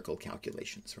numerical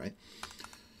calculations, right?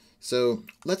 So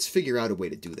let's figure out a way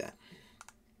to do that.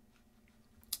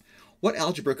 What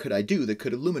algebra could I do that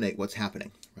could illuminate what's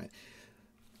happening, right?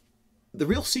 The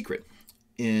real secret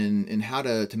in how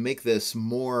to make this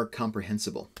more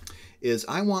comprehensible is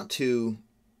I want to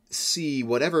see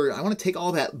whatever, I want to take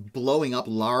all that blowing up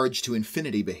large to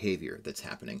infinity behavior that's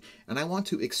happening, and I want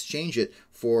to exchange it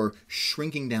for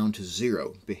shrinking down to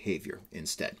 0 behavior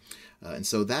instead. And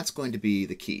so that's going to be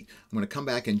the key. I'm going to come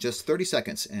back in just 30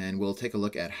 seconds and we'll take a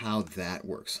look at how that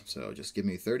works. So just give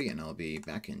me 30 and I'll be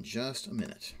back in just a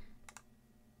minute.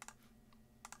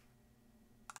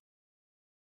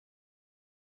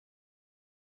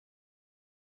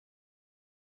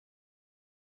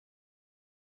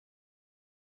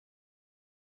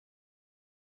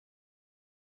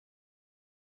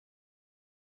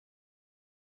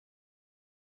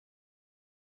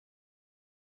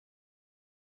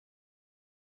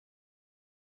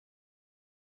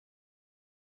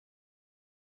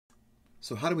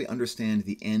 So how do we understand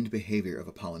the end behavior of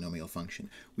a polynomial function?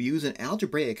 We use an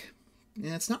algebraic, and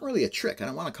it's not really a trick, I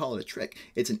don't want to call it a trick,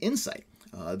 it's an insight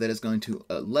that is going to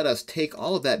let us take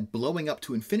all of that blowing up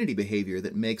to infinity behavior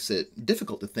that makes it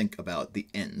difficult to think about the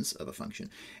ends of a function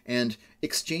and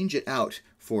exchange it out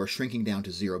for shrinking down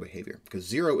to 0 behavior, because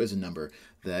 0 is a number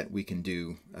that we can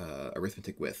do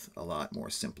arithmetic with a lot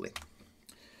more simply.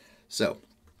 So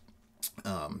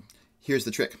here's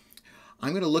the trick.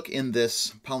 I'm going to look in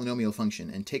this polynomial function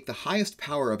and take the highest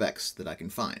power of x that I can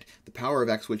find, the power of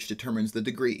x which determines the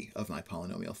degree of my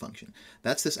polynomial function.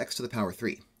 That's this x to the power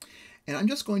 3. And I'm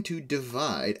just going to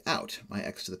divide out my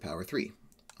x to the power 3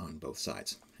 on both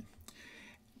sides.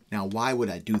 Now, why would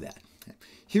I do that?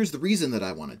 Here's the reason that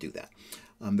I want to do that.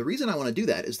 The reason I want to do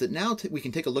that is that now we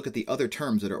can take a look at the other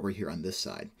terms that are over here on this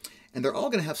side, and they're all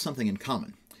going to have something in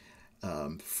common.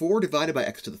 4 divided by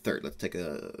x to the third.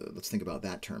 Let's think about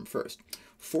that term first.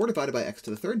 4 divided by x to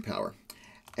the third power.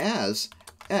 As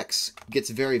x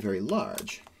gets very, very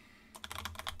large,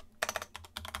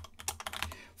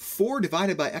 4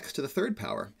 divided by x to the third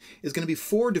power is going to be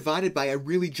 4 divided by a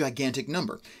really gigantic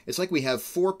number. It's like we have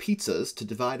 4 pizzas to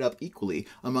divide up equally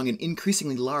among an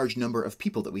increasingly large number of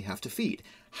people that we have to feed.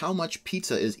 How much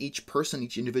pizza is each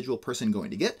individual person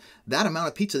going to get? That amount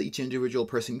of pizza that each individual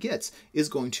person gets is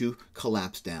going to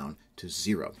collapse down to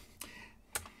 0.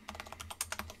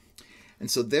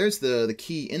 And so there's the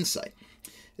key insight,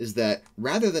 is that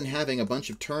rather than having a bunch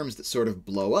of terms that sort of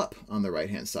blow up on the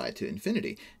right-hand side to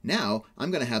infinity, now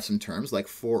I'm going to have some terms like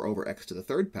 4 over x to the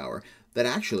third power that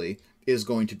actually is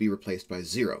going to be replaced by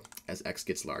 0 as x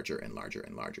gets larger and larger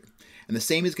and larger. And the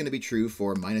same is going to be true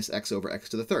for minus x over x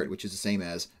to the third, which is the same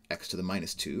as x to the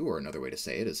minus 2, or another way to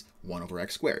say it is 1 over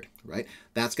x squared, right?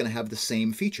 That's going to have the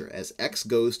same feature. As x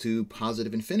goes to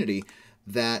positive infinity,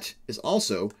 that is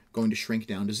also going to shrink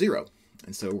down to 0.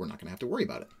 And so we're not going to have to worry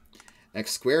about it.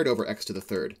 X squared over x to the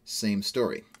third, same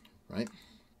story, right?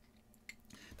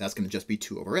 That's going to just be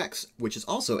 2 over x, which is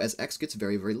also, as x gets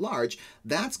very, very large,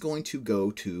 that's going to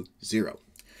go to 0.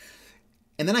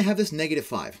 And then I have this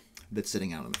 -5 that's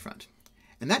sitting out on the front.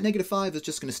 And that -5 is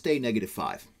just going to stay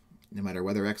 -5. No matter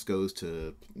whether x goes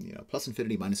to plus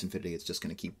infinity, minus infinity, it's just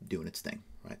going to keep doing its thing,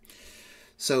 right?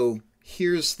 So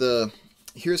here's the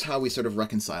here's how we sort of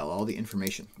reconcile all the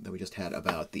information that we just had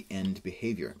about the end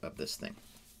behavior of this thing.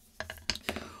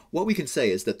 What we can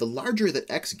say is that the larger that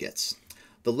x gets,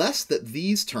 the less that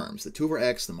these terms, the 2 over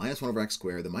x, the minus 1 over x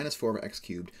squared, the minus 4 over x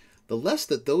cubed, the less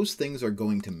that those things are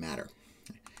going to matter.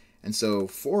 And so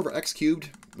 4 over x cubed,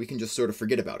 we can just sort of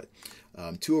forget about it.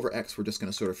 2 over x, we're just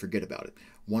going to sort of forget about it.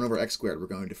 1 over x squared, we're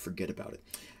going to forget about it.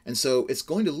 And so it's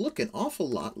going to look an awful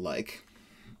lot like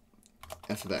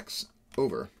f of x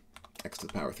over x to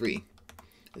the power 3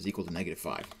 is equal to negative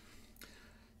 5.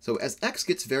 So as x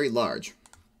gets very large,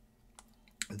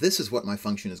 this is what my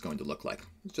function is going to look like.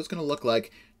 It's just going to look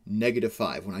like negative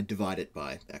 5 when I divide it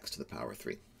by x to the power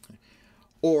 3.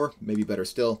 Or, maybe better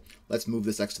still, let's move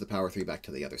this x to the power 3 back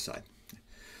to the other side.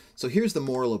 So here's the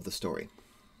moral of the story.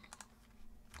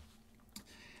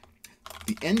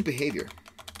 The end behavior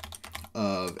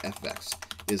of f of x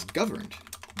is governed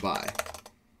by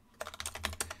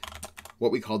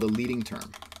what we call the leading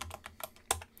term,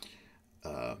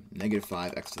 negative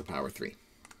 5x to the power 3.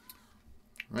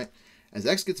 Right? As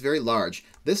x gets very large,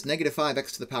 this negative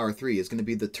 5x to the power 3 is going to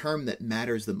be the term that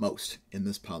matters the most in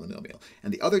this polynomial.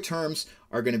 And the other terms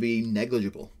are going to be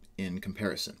negligible in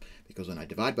comparison, because when I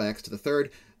divide by x to the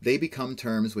third, they become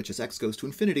terms which, as x goes to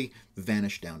infinity,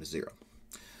 vanish down to 0.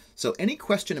 So any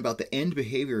question about the end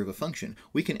behavior of a function,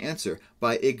 we can answer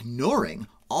by ignoring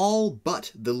all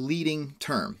but the leading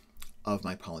term of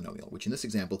my polynomial, which in this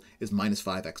example is minus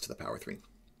 5x to the power 3.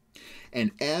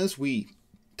 And as we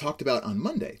talked about on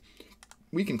Monday,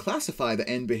 we can classify the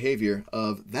end behavior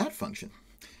of that function.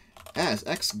 As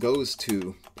x goes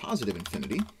to positive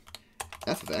infinity,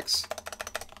 f of x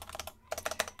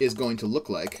is going to look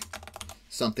like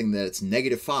something that's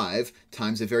negative 5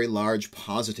 times a very large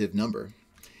positive number.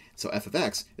 So f of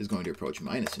x is going to approach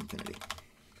minus infinity.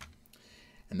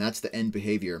 And that's the end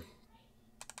behavior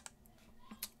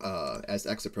as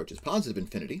x approaches positive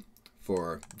infinity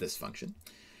for this function.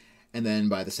 And then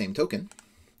by the same token,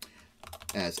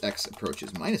 as x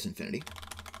approaches minus infinity,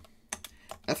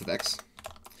 f of x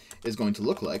is going to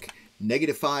look like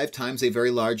negative 5 times a very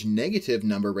large negative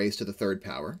number raised to the third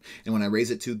power. And when I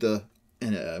raise it to the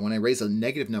when I raise a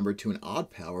negative number to an odd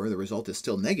power, the result is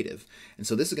still negative. And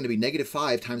so this is going to be negative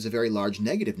 5 times a very large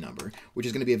negative number, which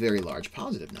is going to be a very large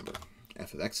positive number.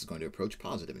 F of x is going to approach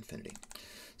positive infinity.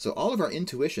 So all of our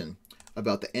intuition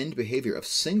about the end behavior of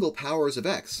single powers of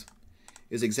x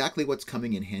is exactly what's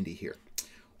coming in handy here.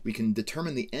 We can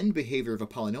determine the end behavior of a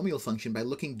polynomial function by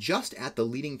looking just at the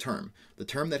leading term, the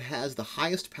term that has the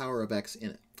highest power of x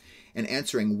in it, and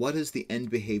answering what is the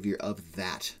end behavior of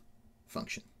that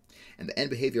function. And the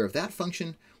end behavior of that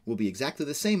function will be exactly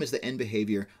the same as the end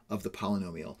behavior of the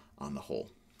polynomial on the whole.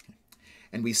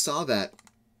 And we saw that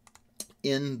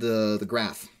in the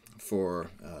graph for,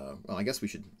 well, I guess we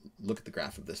should look at the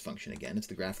graph of this function again. It's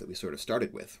the graph that we sort of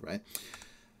started with, right?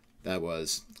 That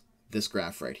was this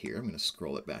graph right here. I'm going to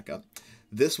scroll it back up.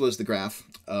 This was the graph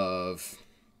of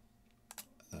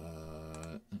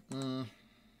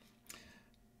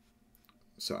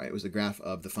sorry, it was the graph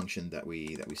of the function that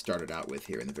we started out with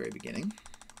here in the very beginning.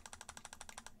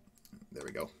 There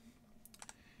we go.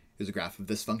 Here's a graph of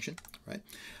this function, right?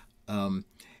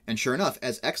 And sure enough,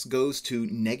 as x goes to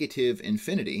negative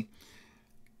infinity,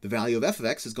 the value of f of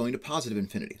x is going to positive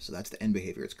infinity. So that's the end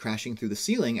behavior. It's crashing through the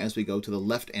ceiling as we go to the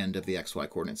left end of the xy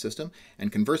coordinate system.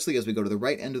 And conversely, as we go to the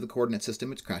right end of the coordinate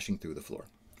system, it's crashing through the floor.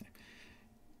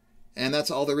 And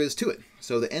that's all there is to it.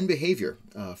 So the end behavior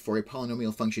for a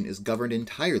polynomial function is governed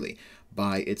entirely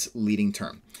by its leading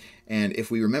term. And if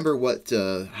we remember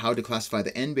how to classify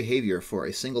the end behavior for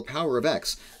a single power of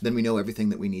x, then we know everything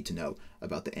that we need to know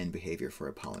about the end behavior for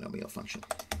a polynomial function.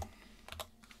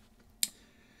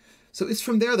 So it's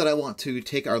from there that I want to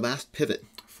take our last pivot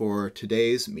for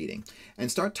today's meeting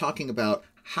and start talking about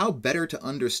how better to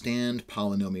understand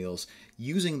polynomials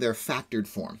using their factored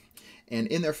form. And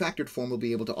in their factored form, we'll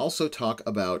be able to also talk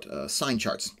about sign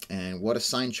charts and what a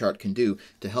sign chart can do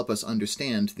to help us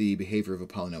understand the behavior of a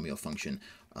polynomial function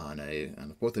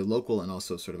on both a local and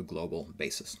also sort of a global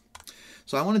basis.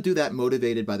 So I want to do that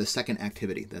motivated by the second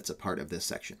activity that's a part of this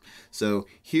section. So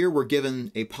here we're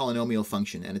given a polynomial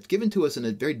function, and it's given to us in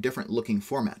a very different looking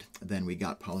format than we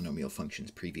got polynomial functions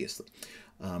previously.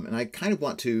 And I kind of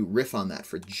want to riff on that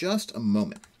for just a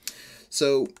moment.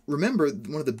 So remember,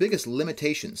 one of the biggest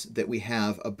limitations that we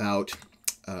have about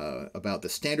about the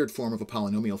standard form of a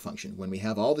polynomial function, when we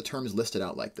have all the terms listed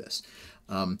out like this,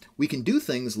 we can do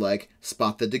things like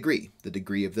spot the degree. The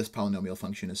degree of this polynomial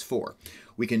function is 4.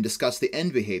 We can discuss the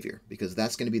end behavior, because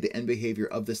that's going to be the end behavior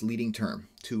of this leading term,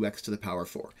 2x to the power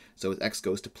 4. So as x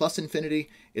goes to plus infinity,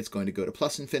 it's going to go to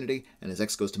plus infinity, and as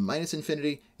x goes to minus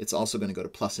infinity, it's also going to go to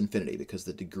plus infinity, because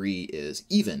the degree is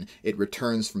even. It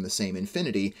returns from the same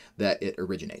infinity that it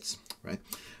originates, right?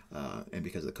 And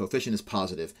because the coefficient is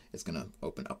positive, it's going to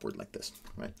open upward like this,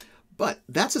 right? But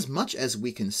that's as much as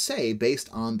we can say based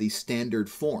on the standard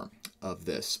form of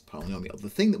this polynomial. The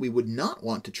thing that we would not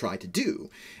want to try to do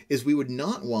is we would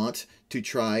not want to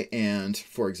try and,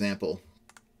 for example,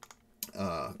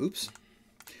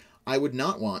 I would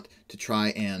not want to try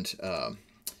and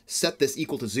set this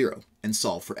equal to 0 and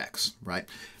solve for x, right?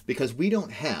 Because we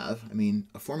don't have, I mean,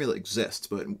 a formula exists,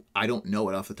 but I don't know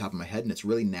it off the top of my head, and it's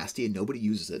really nasty and nobody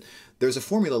uses it. There's a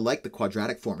formula like the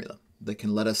quadratic formula that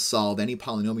can let us solve any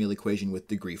polynomial equation with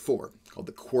degree 4, called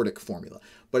the quartic formula.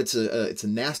 But it's a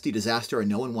nasty disaster, and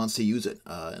no one wants to use it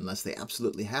unless they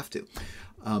absolutely have to.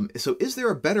 So is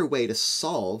there a better way to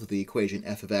solve the equation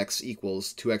f of x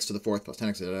equals 2x to the 4th plus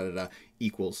 10x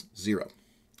equals 0?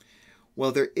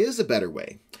 Well, there is a better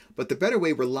way, but the better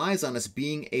way relies on us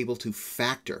being able to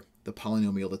factor the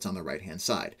polynomial that's on the right-hand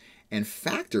side. And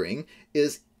factoring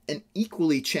is an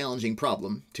equally challenging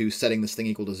problem to setting this thing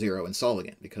equal to 0 and solving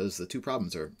it, because the two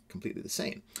problems are completely the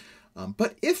same.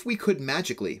 But if we could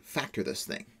magically factor this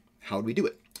thing, how would we do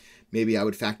it? Maybe I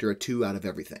would factor a 2 out of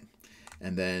everything.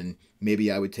 And then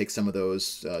maybe I would take some of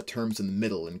those terms in the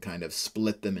middle and kind of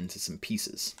split them into some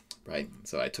pieces, right?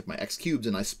 So I took my x cubes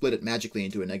and I split it magically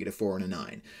into a -4 and a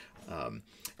 9.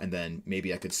 And then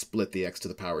maybe I could split the x to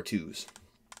the power 2s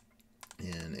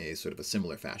in a sort of a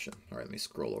similar fashion. All right, let me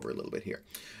scroll over a little bit here.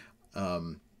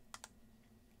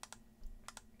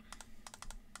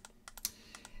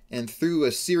 And through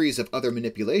a series of other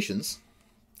manipulations,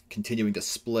 continuing to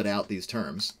split out these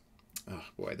terms, oh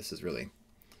boy, this is really,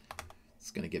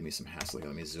 it's going to give me some hassle here.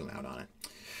 Let me zoom out on it.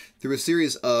 Through a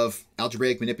series of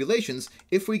algebraic manipulations,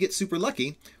 if we get super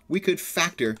lucky, we could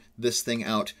factor this thing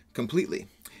out completely.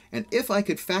 And if I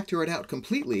could factor it out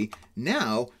completely,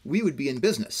 now we would be in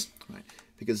business, right?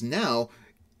 Because now,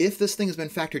 if this thing has been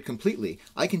factored completely,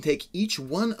 I can take each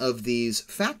one of these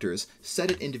factors,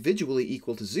 set it individually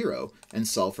equal to 0, and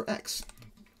solve for x,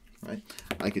 right?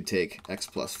 I could take x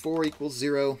plus 4 equals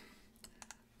 0.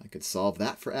 I could solve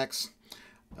that for x.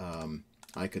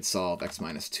 I could solve x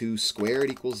minus 2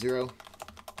 squared equals 0.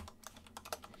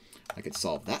 I could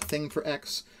solve that thing for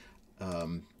x.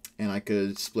 And I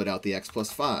could split out the x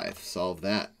plus 5, solve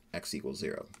that, x equals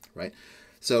 0, right?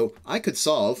 So I could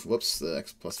solve, whoops, the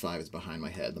x plus 5 is behind my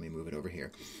head. Let me move it over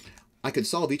here. I could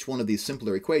solve each one of these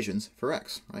simpler equations for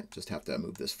x, right? Just have to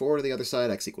move this 4 to the other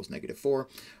side, x equals -4.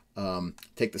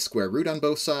 Take the square root on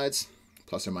both sides,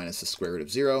 plus or minus the square root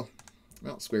of 0.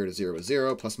 Well, square root of 0 is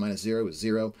 0, plus minus 0 is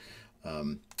 0.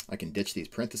 I can ditch these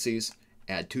parentheses,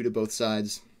 add 2 to both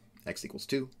sides, x equals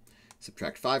 2.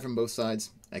 Subtract 5 from both sides,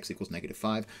 x equals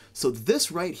 -5. So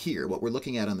this right here, what we're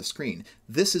looking at on the screen,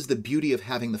 this is the beauty of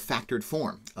having the factored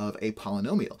form of a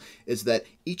polynomial, is that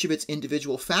each of its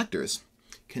individual factors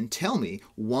can tell me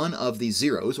one of the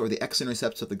zeros, or the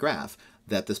x-intercepts of the graph,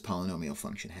 that this polynomial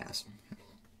function has.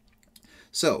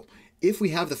 So if we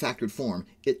have the factored form,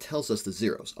 it tells us the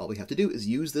zeros. All we have to do is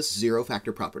use this zero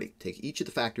factor property. Take each of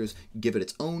the factors, give it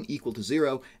its own equal to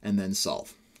 0, and then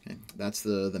solve. Okay? That's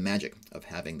the magic of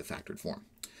having the factored form.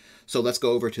 So let's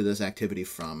go over to this activity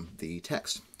from the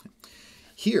text.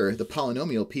 Here, the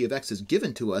polynomial p of x is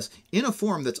given to us in a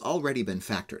form that's already been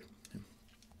factored.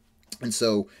 And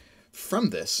so from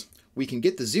this, we can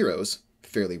get the zeros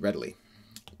fairly readily.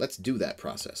 Let's do that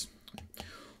process.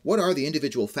 What are the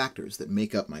individual factors that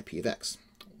make up my p of x?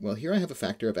 Well, here I have a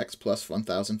factor of x plus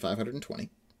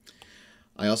 1,520.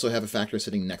 I also have a factor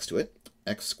sitting next to it,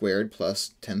 x squared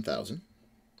plus 10,000.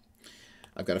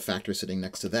 I've got a factor sitting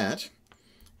next to that,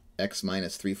 x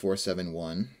minus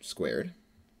 3471 squared.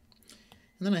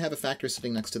 And then I have a factor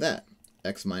sitting next to that,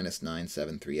 x minus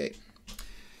 9738.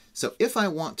 So if I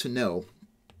want to know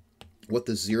what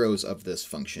the zeros of this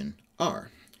function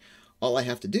are, all I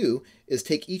have to do is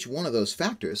take each one of those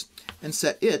factors and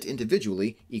set it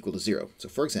individually equal to 0. So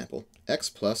for example, x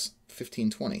plus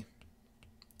 1520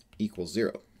 equals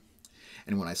 0.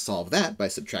 And when I solve that by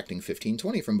subtracting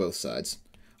 1520 from both sides,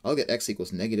 I'll get x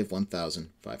equals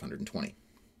 -1,520.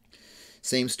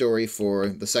 Same story for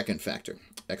the second factor,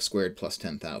 x squared plus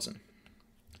 10,000.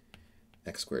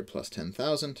 X squared plus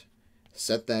 10,000,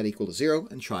 set that equal to 0,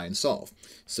 and try and solve.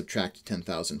 Subtract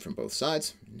 10,000 from both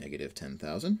sides,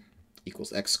 -10,000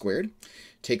 equals x squared.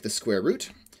 Take the square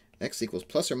root, x equals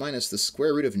plus or minus the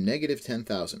square root of negative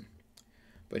 10,000.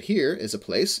 But here is a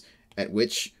place at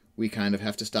which we kind of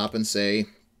have to stop and say,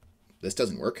 this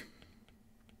doesn't work.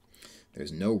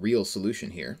 There's no real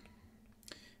solution here,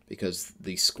 because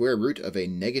the square root of a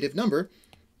negative number,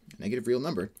 a negative real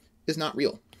number, is not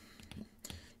real.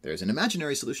 There's an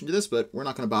imaginary solution to this, but we're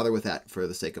not going to bother with that for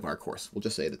the sake of our course. We'll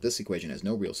just say that this equation has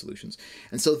no real solutions.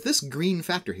 And so this green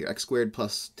factor here, x squared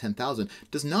plus 10,000,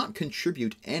 does not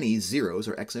contribute any zeros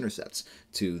or x-intercepts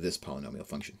to this polynomial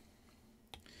function.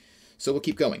 So we'll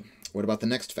keep going. What about the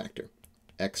next factor?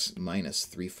 X minus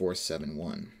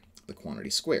 3471, the quantity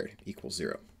squared, equals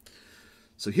 0.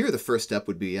 So here the first step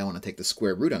would be I want to take the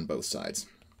square root on both sides.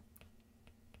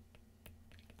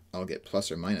 I'll get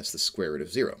plus or minus the square root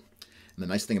of 0. And the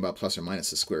nice thing about plus or minus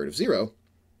the square root of 0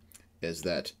 is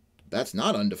that that's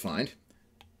not undefined.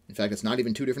 In fact, it's not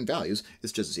even two different values.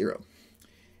 It's just 0.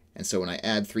 And so when I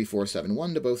add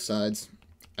 3471 to both sides,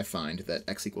 I find that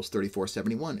x equals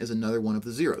 3471 is another one of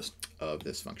the zeros of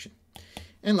this function.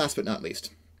 And last but not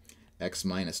least, x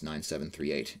minus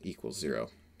 9738 equals 0.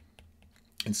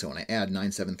 And so when I add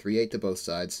 9738 to both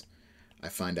sides, I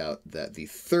find out that the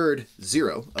third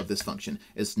zero of this function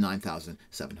is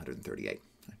 9,738.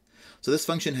 So this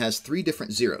function has three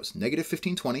different zeros, negative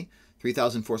 1520,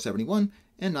 3,471,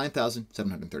 and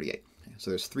 9,738.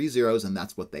 So there's three zeros, and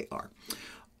that's what they are.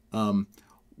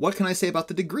 What can I say about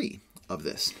the degree of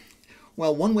this?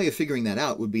 Well, one way of figuring that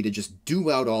out would be to just do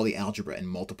out all the algebra and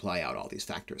multiply out all these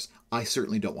factors. I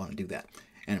certainly don't want to do that.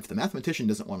 And if the mathematician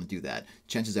doesn't want to do that,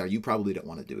 chances are you probably don't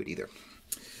want to do it either.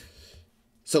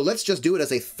 So let's just do it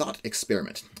as a thought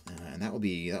experiment, and that will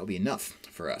be enough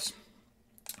for us.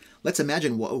 Let's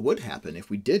imagine what would happen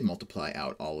if we did multiply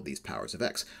out all of these powers of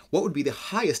x. What would be the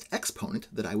highest exponent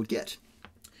that I would get?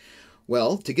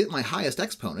 Well, to get my highest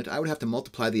exponent, I would have to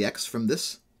multiply the x from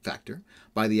this factor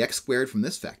by the x squared from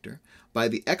this factor, by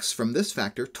the x from this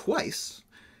factor twice,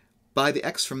 by the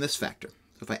x from this factor.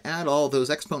 So if I add all those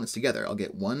exponents together, I'll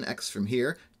get 1x from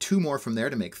here, 2 more from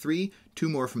there to make 3, 2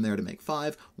 more from there to make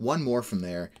 5, 1 more from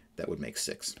there that would make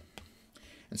 6.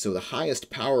 And so the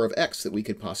highest power of x that we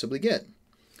could possibly get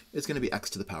is going to be x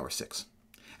to the power 6.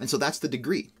 And so that's the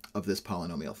degree of this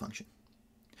polynomial function.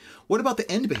 What about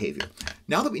the end behavior?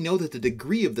 Now that we know that the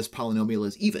degree of this polynomial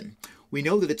is even, we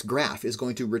know that its graph is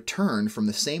going to return from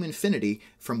the same infinity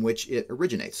from which it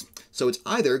originates. So it's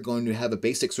either going to have a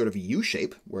basic sort of U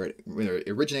shape, where it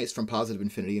originates from positive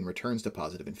infinity and returns to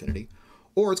positive infinity,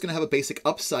 or it's going to have a basic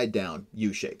upside down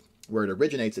U shape, where it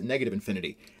originates at negative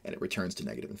infinity and it returns to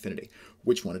negative infinity.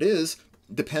 Which one it is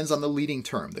depends on the leading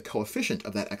term, the coefficient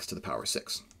of that x to the power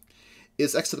 6.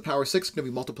 Is x to the power 6 going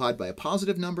to be multiplied by a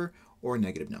positive number or a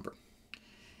negative number?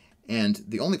 And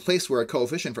the only place where a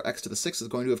coefficient for x to the 6 is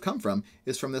going to have come from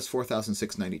is from this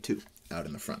 4,692 out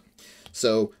in the front.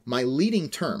 So my leading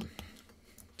term,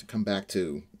 to come back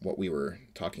to what we were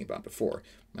talking about before,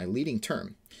 my leading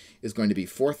term is going to be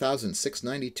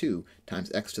 4,692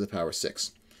 times x to the power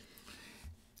 6.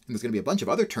 And there's going to be a bunch of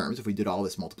other terms if we did all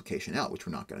this multiplication out, which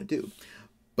we're not going to do.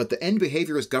 But the end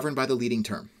behavior is governed by the leading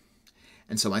term.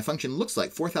 And so my function looks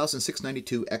like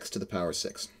 4,692 x to the power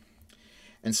 6.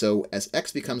 And so as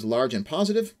x becomes large and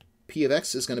positive, p of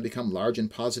x is going to become large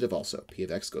and positive also. P of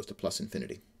x goes to plus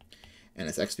infinity. And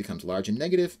as x becomes large and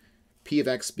negative, p of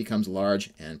x becomes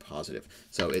large and positive.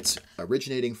 So it's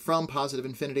originating from positive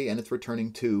infinity and it's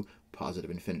returning to positive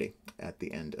infinity at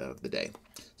the end of the day.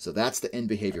 So that's the end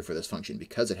behavior for this function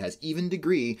because it has even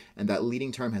degree and that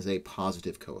leading term has a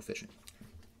positive coefficient.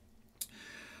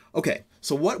 Okay,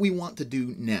 so what we want to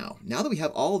do now that we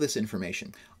have all this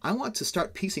information, I want to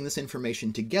start piecing this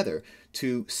information together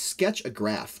to sketch a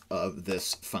graph of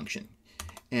this function.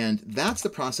 And that's the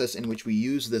process in which we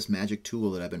use this magic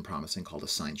tool that I've been promising called a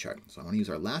sign chart. So I want to use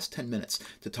our last 10 minutes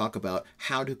to talk about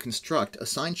how to construct a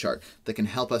sign chart that can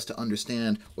help us to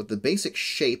understand what the basic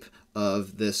shape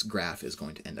of this graph is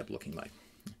going to end up looking like.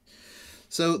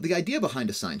 So the idea behind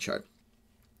a sign chart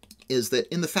is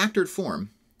that in the factored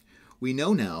form, we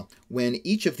know now when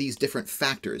each of these different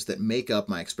factors that make up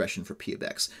my expression for p of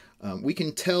x, we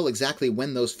can tell exactly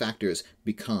when those factors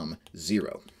become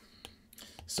 0.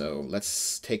 So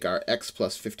let's take our x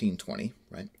plus 1520,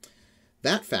 right?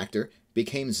 That factor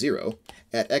became 0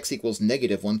 at x equals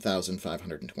negative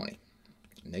 1,520.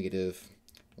 Negative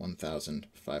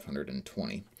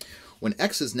 1,520. When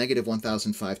x is negative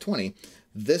 1,520,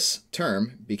 this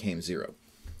term became 0.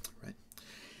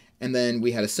 And then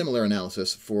we had a similar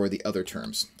analysis for the other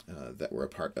terms that were a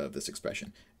part of this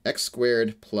expression. X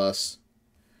squared plus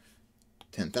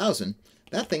 10,000,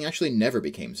 that thing actually never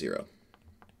became 0.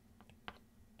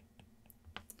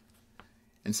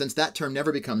 And And since that term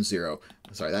never becomes 0,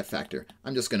 sorry, that factor,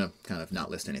 I'm just going to kind of not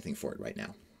list anything for it right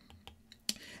now.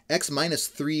 X minus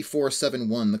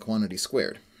 3471, the quantity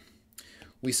squared.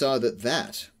 We saw that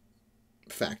that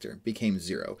factor became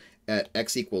 0 at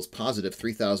x equals positive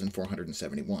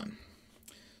 3,471.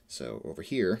 So over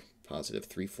here, positive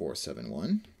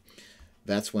 3471,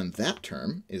 that's when that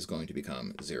term is going to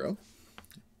become 0.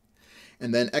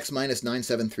 And then x minus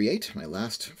 9738, my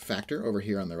last factor over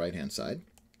here on the right-hand side,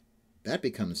 that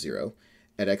becomes 0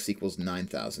 at x equals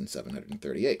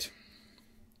 9,738.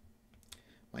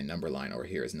 My number line over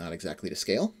here is not exactly to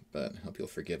scale, but I hope you'll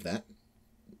forgive that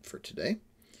for today.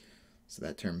 So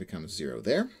that term becomes 0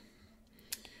 there.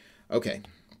 Okay,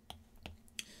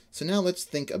 so now let's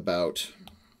think about,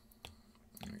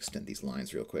 I'll extend these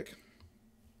lines real quick.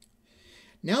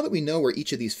 Now that we know where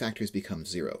each of these factors becomes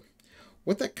 0,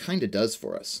 what that kind of does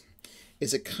for us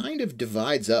is it kind of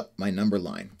divides up my number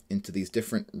line into these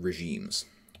different regimes,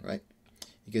 right?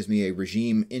 It gives me a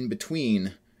regime in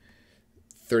between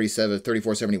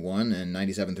 3471 and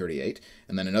 9738,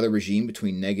 and then another regime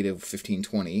between negative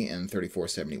 1520 and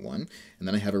 3471, and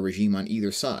then I have a regime on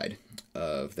either side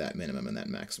of that minimum and that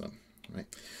maximum, right?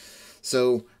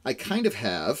 So I kind of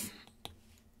have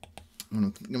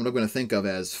what I'm going to think of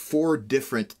as 4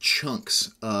 different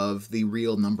chunks of the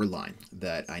real number line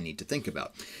that I need to think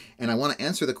about. And I want to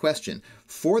answer the question,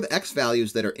 for the x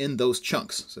values that are in those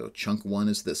chunks, so chunk 1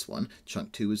 is this one,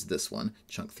 chunk 2 is this one,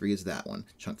 chunk 3 is that one,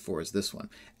 chunk 4 is this one.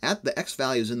 At the x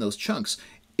values in those chunks,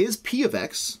 is p of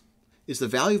x, is the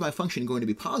value of my function going to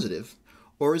be positive,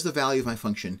 or is the value of my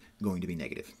function going to be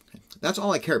negative? That's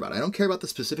all I care about. I don't care about the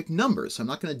specific numbers, so I'm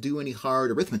not going to do any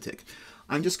hard arithmetic.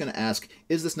 I'm just going to ask,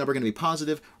 is this number going to be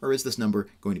positive, or is this number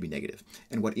going to be negative?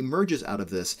 And what emerges out of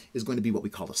this is going to be what we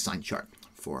call a sign chart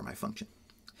for my function.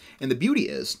 And the beauty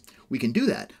is, we can do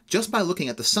that just by looking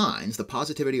at the signs, the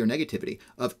positivity or negativity,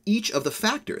 of each of the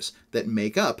factors that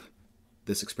make up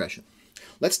this expression.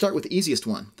 Let's start with the easiest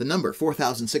one, the number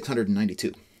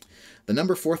 4,692. The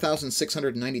number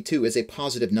 4,692 is a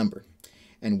positive number,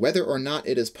 and whether or not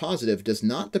it is positive does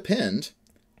not depend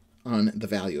on the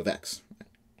value of x.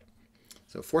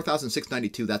 So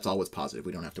 4,692, that's always positive.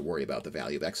 We don't have to worry about the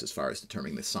value of x as far as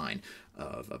determining the sign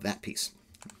of that piece.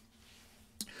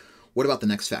 What about the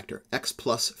next factor, x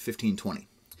plus 1520?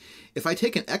 If I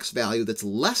take an x value that's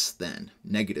less than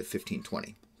negative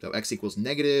 1520, so x equals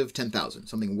negative 10,000,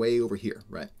 something way over here,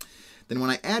 right? Then when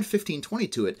I add 1520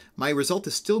 to it, my result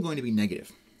is still going to be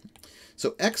negative.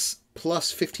 So x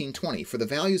plus 1520, for the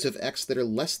values of x that are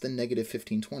less than negative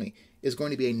 1520, is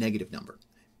going to be a negative number.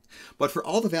 But for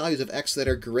all the values of x that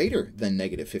are greater than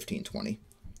negative 1520,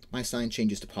 my sign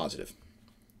changes to positive.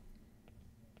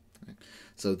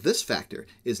 So this factor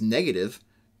is negative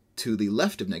to the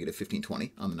left of negative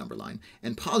 1520 on the number line,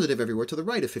 and positive everywhere to the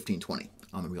right of 1520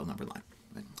 on the real number line.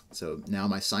 Right? So now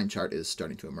my sign chart is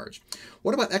starting to emerge.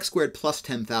 What about x squared plus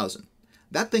 10,000?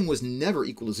 That thing was never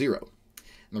equal to 0.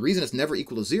 And the reason it's never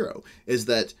equal to 0 is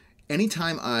that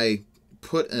anytime I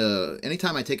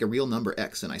take a real number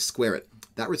x and I square it,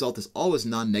 that result is always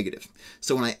non-negative.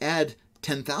 So when I add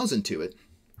 10,000 to it,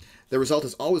 the result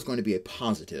is always going to be a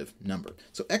positive number.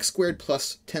 So x squared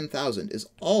plus 10,000 is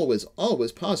always,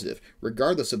 always positive,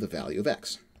 regardless of the value of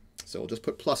x. So we'll just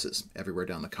put pluses everywhere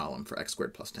down the column for x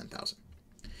squared plus 10,000.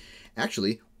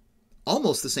 Actually,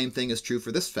 almost the same thing is true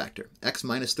for this factor, x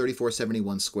minus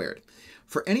 3471 squared.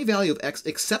 For any value of x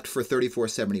except for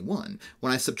 3471,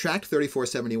 when I subtract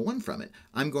 3471 from it,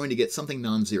 I'm going to get something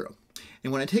non-zero.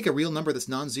 And when I take a real number that's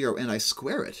non-zero and I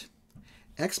square it,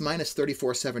 x minus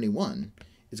 3471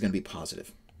 is going to be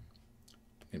positive.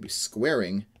 I'm going to be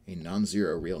squaring a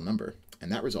non-zero real number,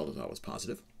 and that result is always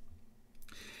positive.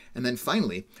 And then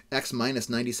finally, x minus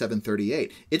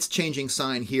 9738. It's changing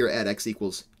sign here at x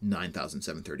equals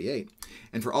 9,738.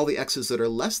 And for all the x's that are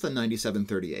less than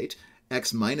 9738,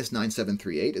 x minus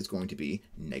 9738 is going to be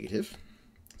negative.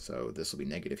 So this will be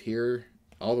negative here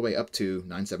all the way up to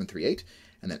 9738.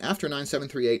 And then after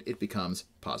 9738, it becomes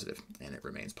positive, and it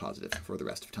remains positive for the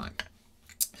rest of time.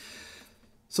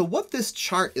 So what this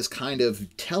chart is kind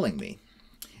of telling me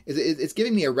is it's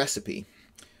giving me a recipe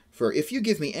for if you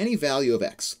give me any value of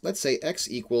x, let's say x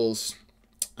equals,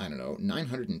 I don't know,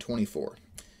 924.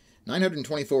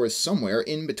 924 is somewhere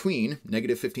in between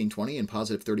negative 1520 and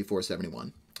positive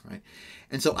 3471, right?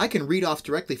 And so I can read off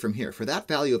directly from here. For that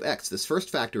value of x, this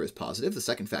first factor is positive, the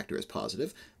second factor is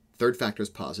positive, third factor is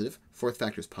positive, fourth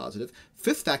factor is positive,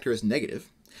 fifth factor is negative.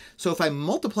 So if I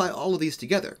multiply all of these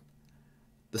together,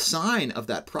 the sign of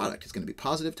that product is going to be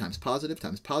positive times positive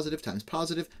times positive times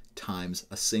positive times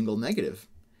a single negative.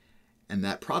 And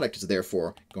that product is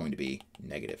therefore going to be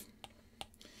negative.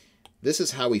 this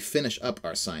is how we finish up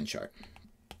our sign chart.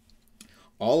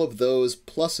 All of those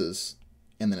pluses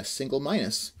and then a single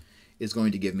minus is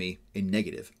going to give me a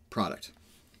negative product.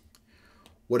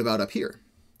 What about up here?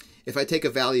 If I take a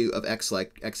value of x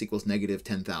like x equals negative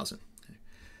 10,000,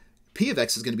 p of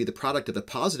x is going to be the product of a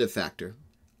positive factor,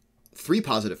 3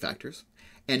 positive factors,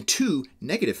 and 2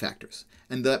 negative factors.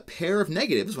 And the pair of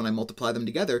negatives, when I multiply them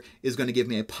together, is going to give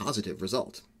me a positive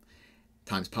result.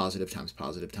 Times positive, times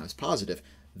positive, times positive.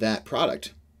 That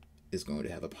product is going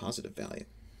to have a positive value.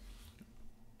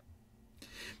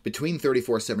 Between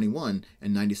 3471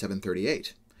 and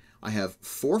 9738, I have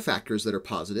 4 factors that are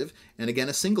positive, and again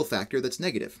a single factor that's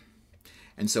negative.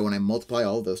 And so when I multiply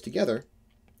all of those together,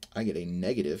 I get a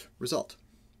negative result.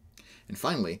 And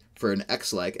finally, for an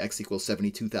x like x equals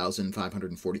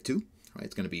 72,542, right,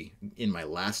 it's going to be in my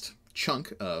last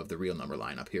chunk of the real number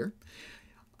line up here.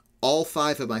 All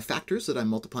 5 of my factors that I'm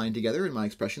multiplying together in my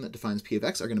expression that defines p of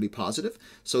x are going to be positive,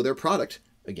 so their product,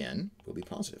 again, will be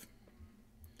positive.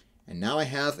 And now I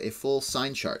have a full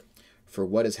sign chart for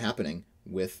what is happening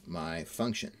with my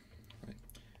function. Right?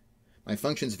 My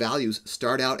function's values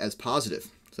start out as positive,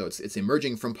 so it's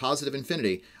emerging from positive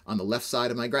infinity on the left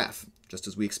side of my graph, just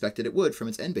as we expected it would from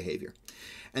its end behavior.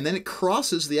 And then it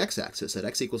crosses the x-axis at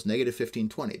x equals negative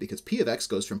 1520, because p of x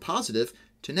goes from positive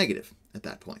to negative at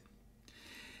that point.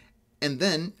 And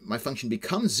then my function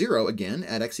becomes 0 again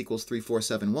at x equals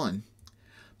 3471,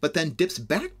 but then dips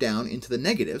back down into the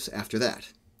negatives after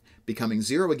that, becoming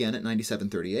 0 again at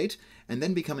 9738, and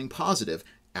then becoming positive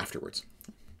afterwards.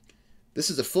 This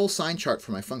is a full sign chart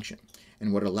for my function,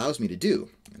 and what it allows me to do,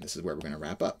 and this is where we're going to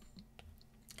wrap up,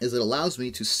 is it allows me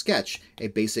to sketch a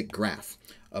basic graph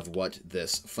of what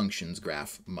this function's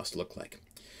graph must look like.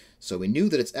 So we knew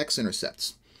that its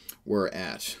x-intercepts were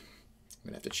at, I'm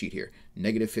going to have to cheat here,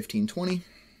 negative 1520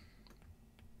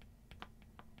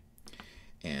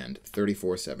 and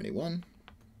 3471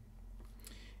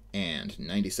 and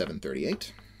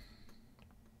 9738.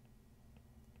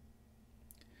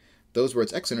 Those were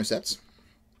its x-intercepts.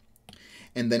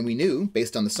 And then we knew,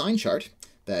 based on the sign chart,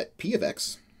 that p of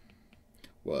x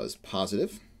was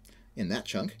positive in that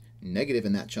chunk, negative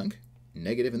in that chunk,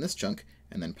 negative in this chunk,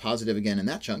 and then positive again in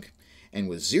that chunk, and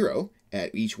was 0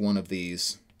 at each one of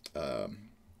these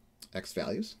x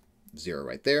values. 0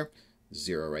 right there,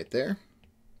 0 right there,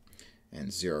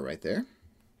 and 0 right there.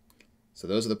 So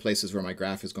those are the places where my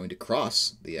graph is going to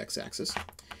cross the x-axis.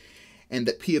 And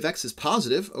that p of x is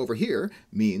positive over here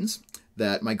means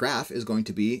that my graph is going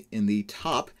to be in the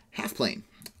top half plane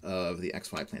of the xy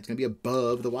plane. It's going to be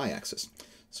above the y-axis.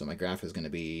 So my graph is going to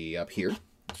be up here,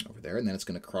 over there, and then it's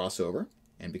going to cross over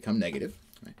and become negative.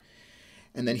 Right?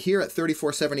 And then here at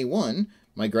 3471,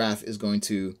 my graph is going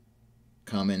to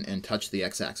come in and touch the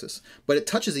x-axis. But it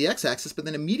touches the x-axis, but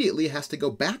then immediately has to go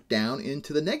back down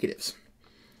into the negatives.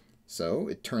 So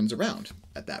it turns around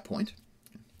at that point.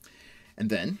 And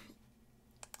then,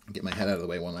 get my head out of the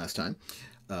way one last time,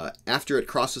 after it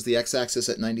crosses the x-axis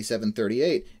at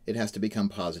 9738, it has to become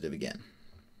positive again.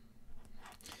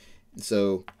 And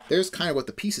so there's kind of what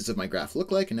the pieces of my graph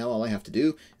look like, and now all I have to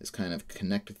do is kind of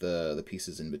connect the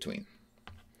pieces in between.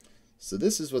 So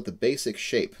this is what the basic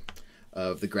shape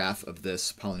of the graph of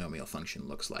this polynomial function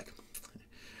looks like.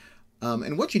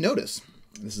 And what you notice,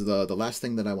 this is the last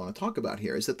thing that I want to talk about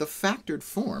here, is that the factored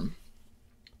form,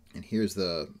 and here's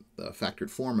the factored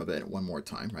form of it one more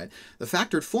time, right? The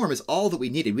factored form is all that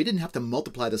we needed. We didn't have to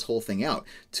multiply this whole thing out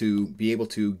to be able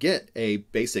to get a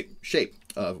basic shape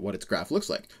of what its graph looks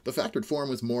like. The factored form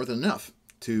was more than enough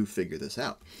to figure this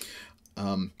out.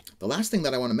 The last thing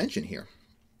that I want to mention here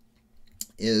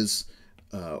is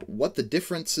what the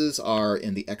differences are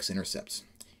in the x-intercepts.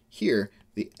 Here,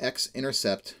 the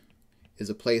x-intercept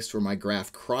is a place where my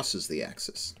graph crosses the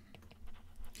axis.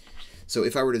 So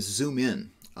if I were to zoom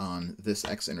in on this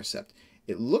x-intercept,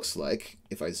 it looks like,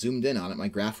 if I zoomed in on it, my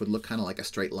graph would look kind of like a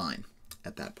straight line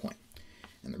at that point.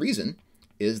 And the reason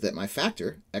is that my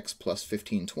factor, x plus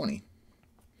 1520,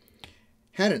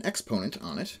 had an exponent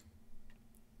on it,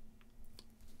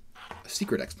 a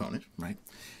secret exponent, right?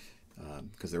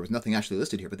 Because there was nothing actually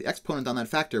listed here, but the exponent on that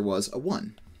factor was a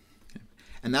 1. Okay?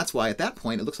 And that's why at that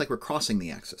point it looks like we're crossing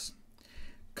the axis.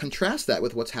 Contrast that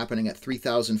with what's happening at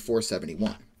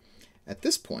 3,471. At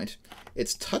this point,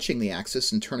 it's touching the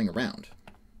axis and turning around.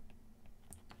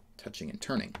 Touching and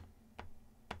turning.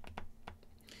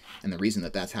 And the reason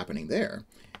that that's happening there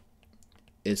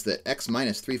is that x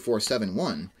minus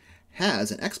 3471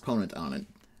 has an exponent on it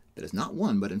that is not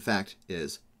 1, but in fact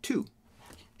is 2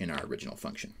 in our original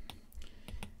function.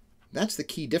 That's the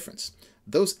key difference.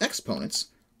 Those exponents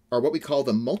are what we call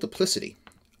the multiplicity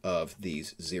of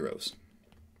these zeros.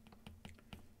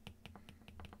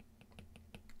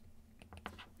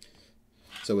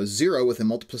 So a 0 with a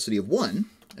multiplicity of 1,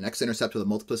 an x-intercept with a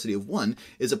multiplicity of 1,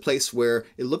 is a place where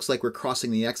it looks like we're crossing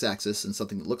the x-axis in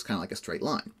something that looks kind of like a straight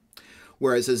line.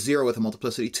 Whereas a 0 with a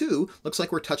multiplicity 2 looks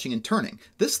like we're touching and turning.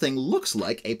 This thing looks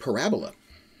like a parabola.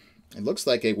 It looks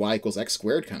like a y equals x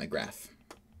squared kind of graph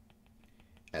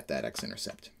at that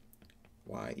x-intercept.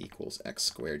 Y equals x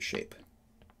squared shape.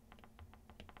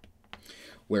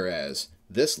 Whereas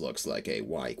this looks like a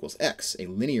y equals x, a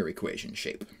linear equation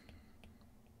shape.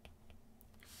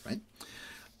 Right?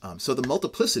 So the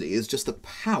multiplicity is just the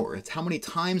power. It's how many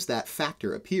times that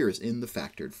factor appears in the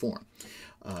factored form.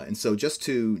 And so just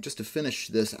to finish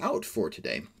this out for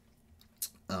today,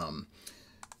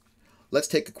 let's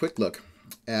take a quick look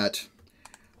at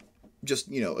just,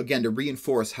 again, to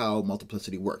reinforce how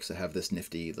multiplicity works. I have this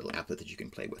nifty little applet that you can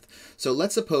play with. So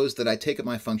let's suppose that I take up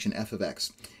my function f of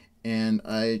x, and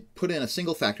I put in a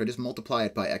single factor, just multiply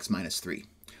it by x minus 3.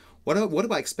 What do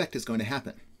I expect is going to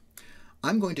happen?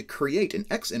 I'm going to create an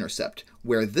x-intercept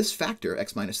where this factor,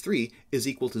 x minus 3, is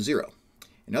equal to 0.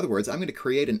 In other words, I'm going to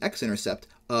create an x-intercept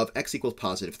of x equals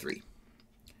positive 3.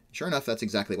 Sure enough, that's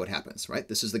exactly what happens, right?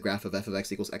 This is the graph of f of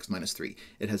x equals x minus 3.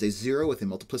 It has a 0 with a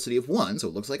multiplicity of 1, so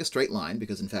it looks like a straight line,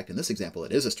 because in fact in this example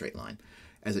it is a straight line,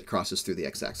 as it crosses through the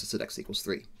x-axis at x equals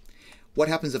 3. What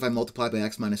happens if I multiply by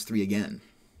x minus 3 again?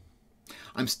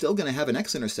 I'm still going to have an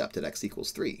x-intercept at x equals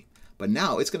 3, but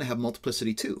now it's going to have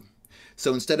multiplicity 2.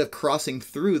 So instead of crossing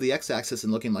through the x-axis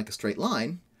and looking like a straight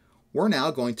line, we're now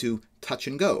going to touch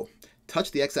and go.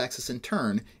 Touch the x-axis and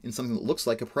turn in something that looks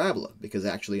like a parabola, because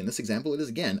actually in this example it is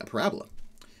again a parabola.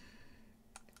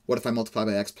 What if I multiply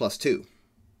by x plus 2?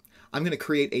 I'm going to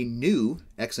create a new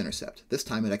x-intercept, this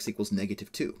time at x equals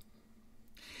negative 2.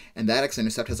 And that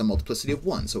x-intercept has a multiplicity of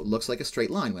 1, so it looks like a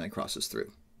straight line when it crosses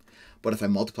through. But if I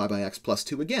multiply by x plus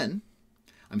 2 again,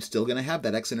 I'm still going to have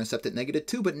that x-intercept at negative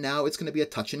 2, but now it's going to be a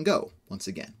touch and go once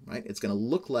again, right? It's going to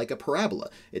look like a parabola.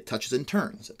 It touches and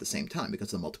turns at the same time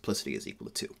because the multiplicity is equal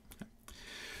to 2.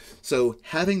 So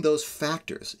having those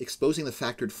factors, exposing the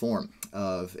factored form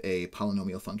of a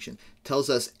polynomial function, tells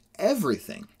us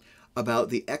everything about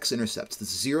the x-intercepts, the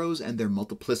zeros and their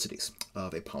multiplicities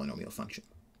of a polynomial function.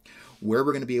 Where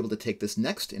we're going to be able to take this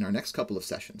next in our next couple of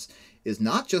sessions is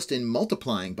not just in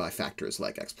multiplying by factors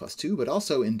like x plus 2, but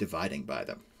also in dividing by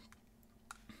them.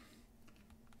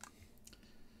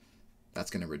 That's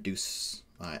going to reduce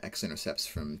my x-intercepts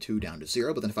from 2 down to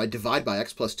 0, but then if I divide by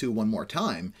x plus 2 one more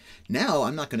time, now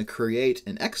I'm not going to create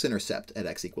an x-intercept at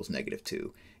x equals negative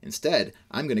 2. Instead,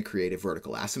 I'm going to create a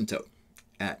vertical asymptote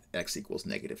at x equals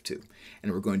negative 2.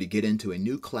 And we're going to get into a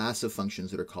new class of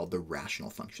functions that are called the rational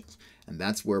functions. And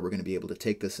that's where we're going to be able to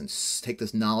take this and take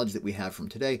this knowledge that we have from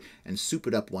today and soup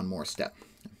it up one more step.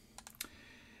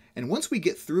 And once we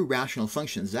get through rational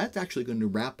functions, that's actually going to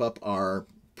wrap up our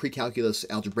pre-calculus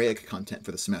algebraic content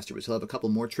for the semester. We still have a couple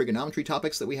more trigonometry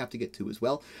topics that we have to get to as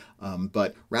well,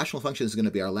 but rational functions is going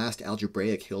to be our last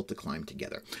algebraic hill to climb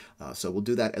together. So we'll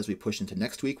do that as we push into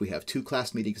next week. We have 2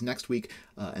 class meetings next week,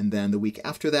 and then the week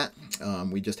after that,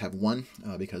 we just have 1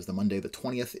 because the Monday the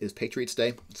 20th is Patriots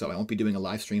Day, so I won't be doing a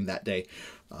live stream that day,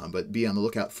 but be on the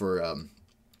lookout for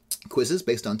quizzes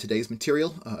based on today's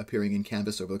material appearing in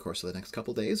Canvas over the course of the next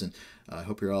couple days. And I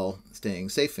hope you're all staying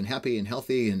safe and happy and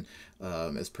healthy and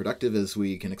as productive as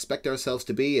we can expect ourselves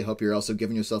to be. I hope you're also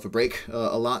giving yourself a break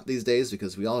a lot these days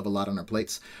because we all have a lot on our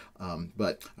plates.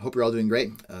 But I hope you're all doing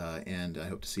great, and I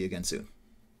hope to see you again soon.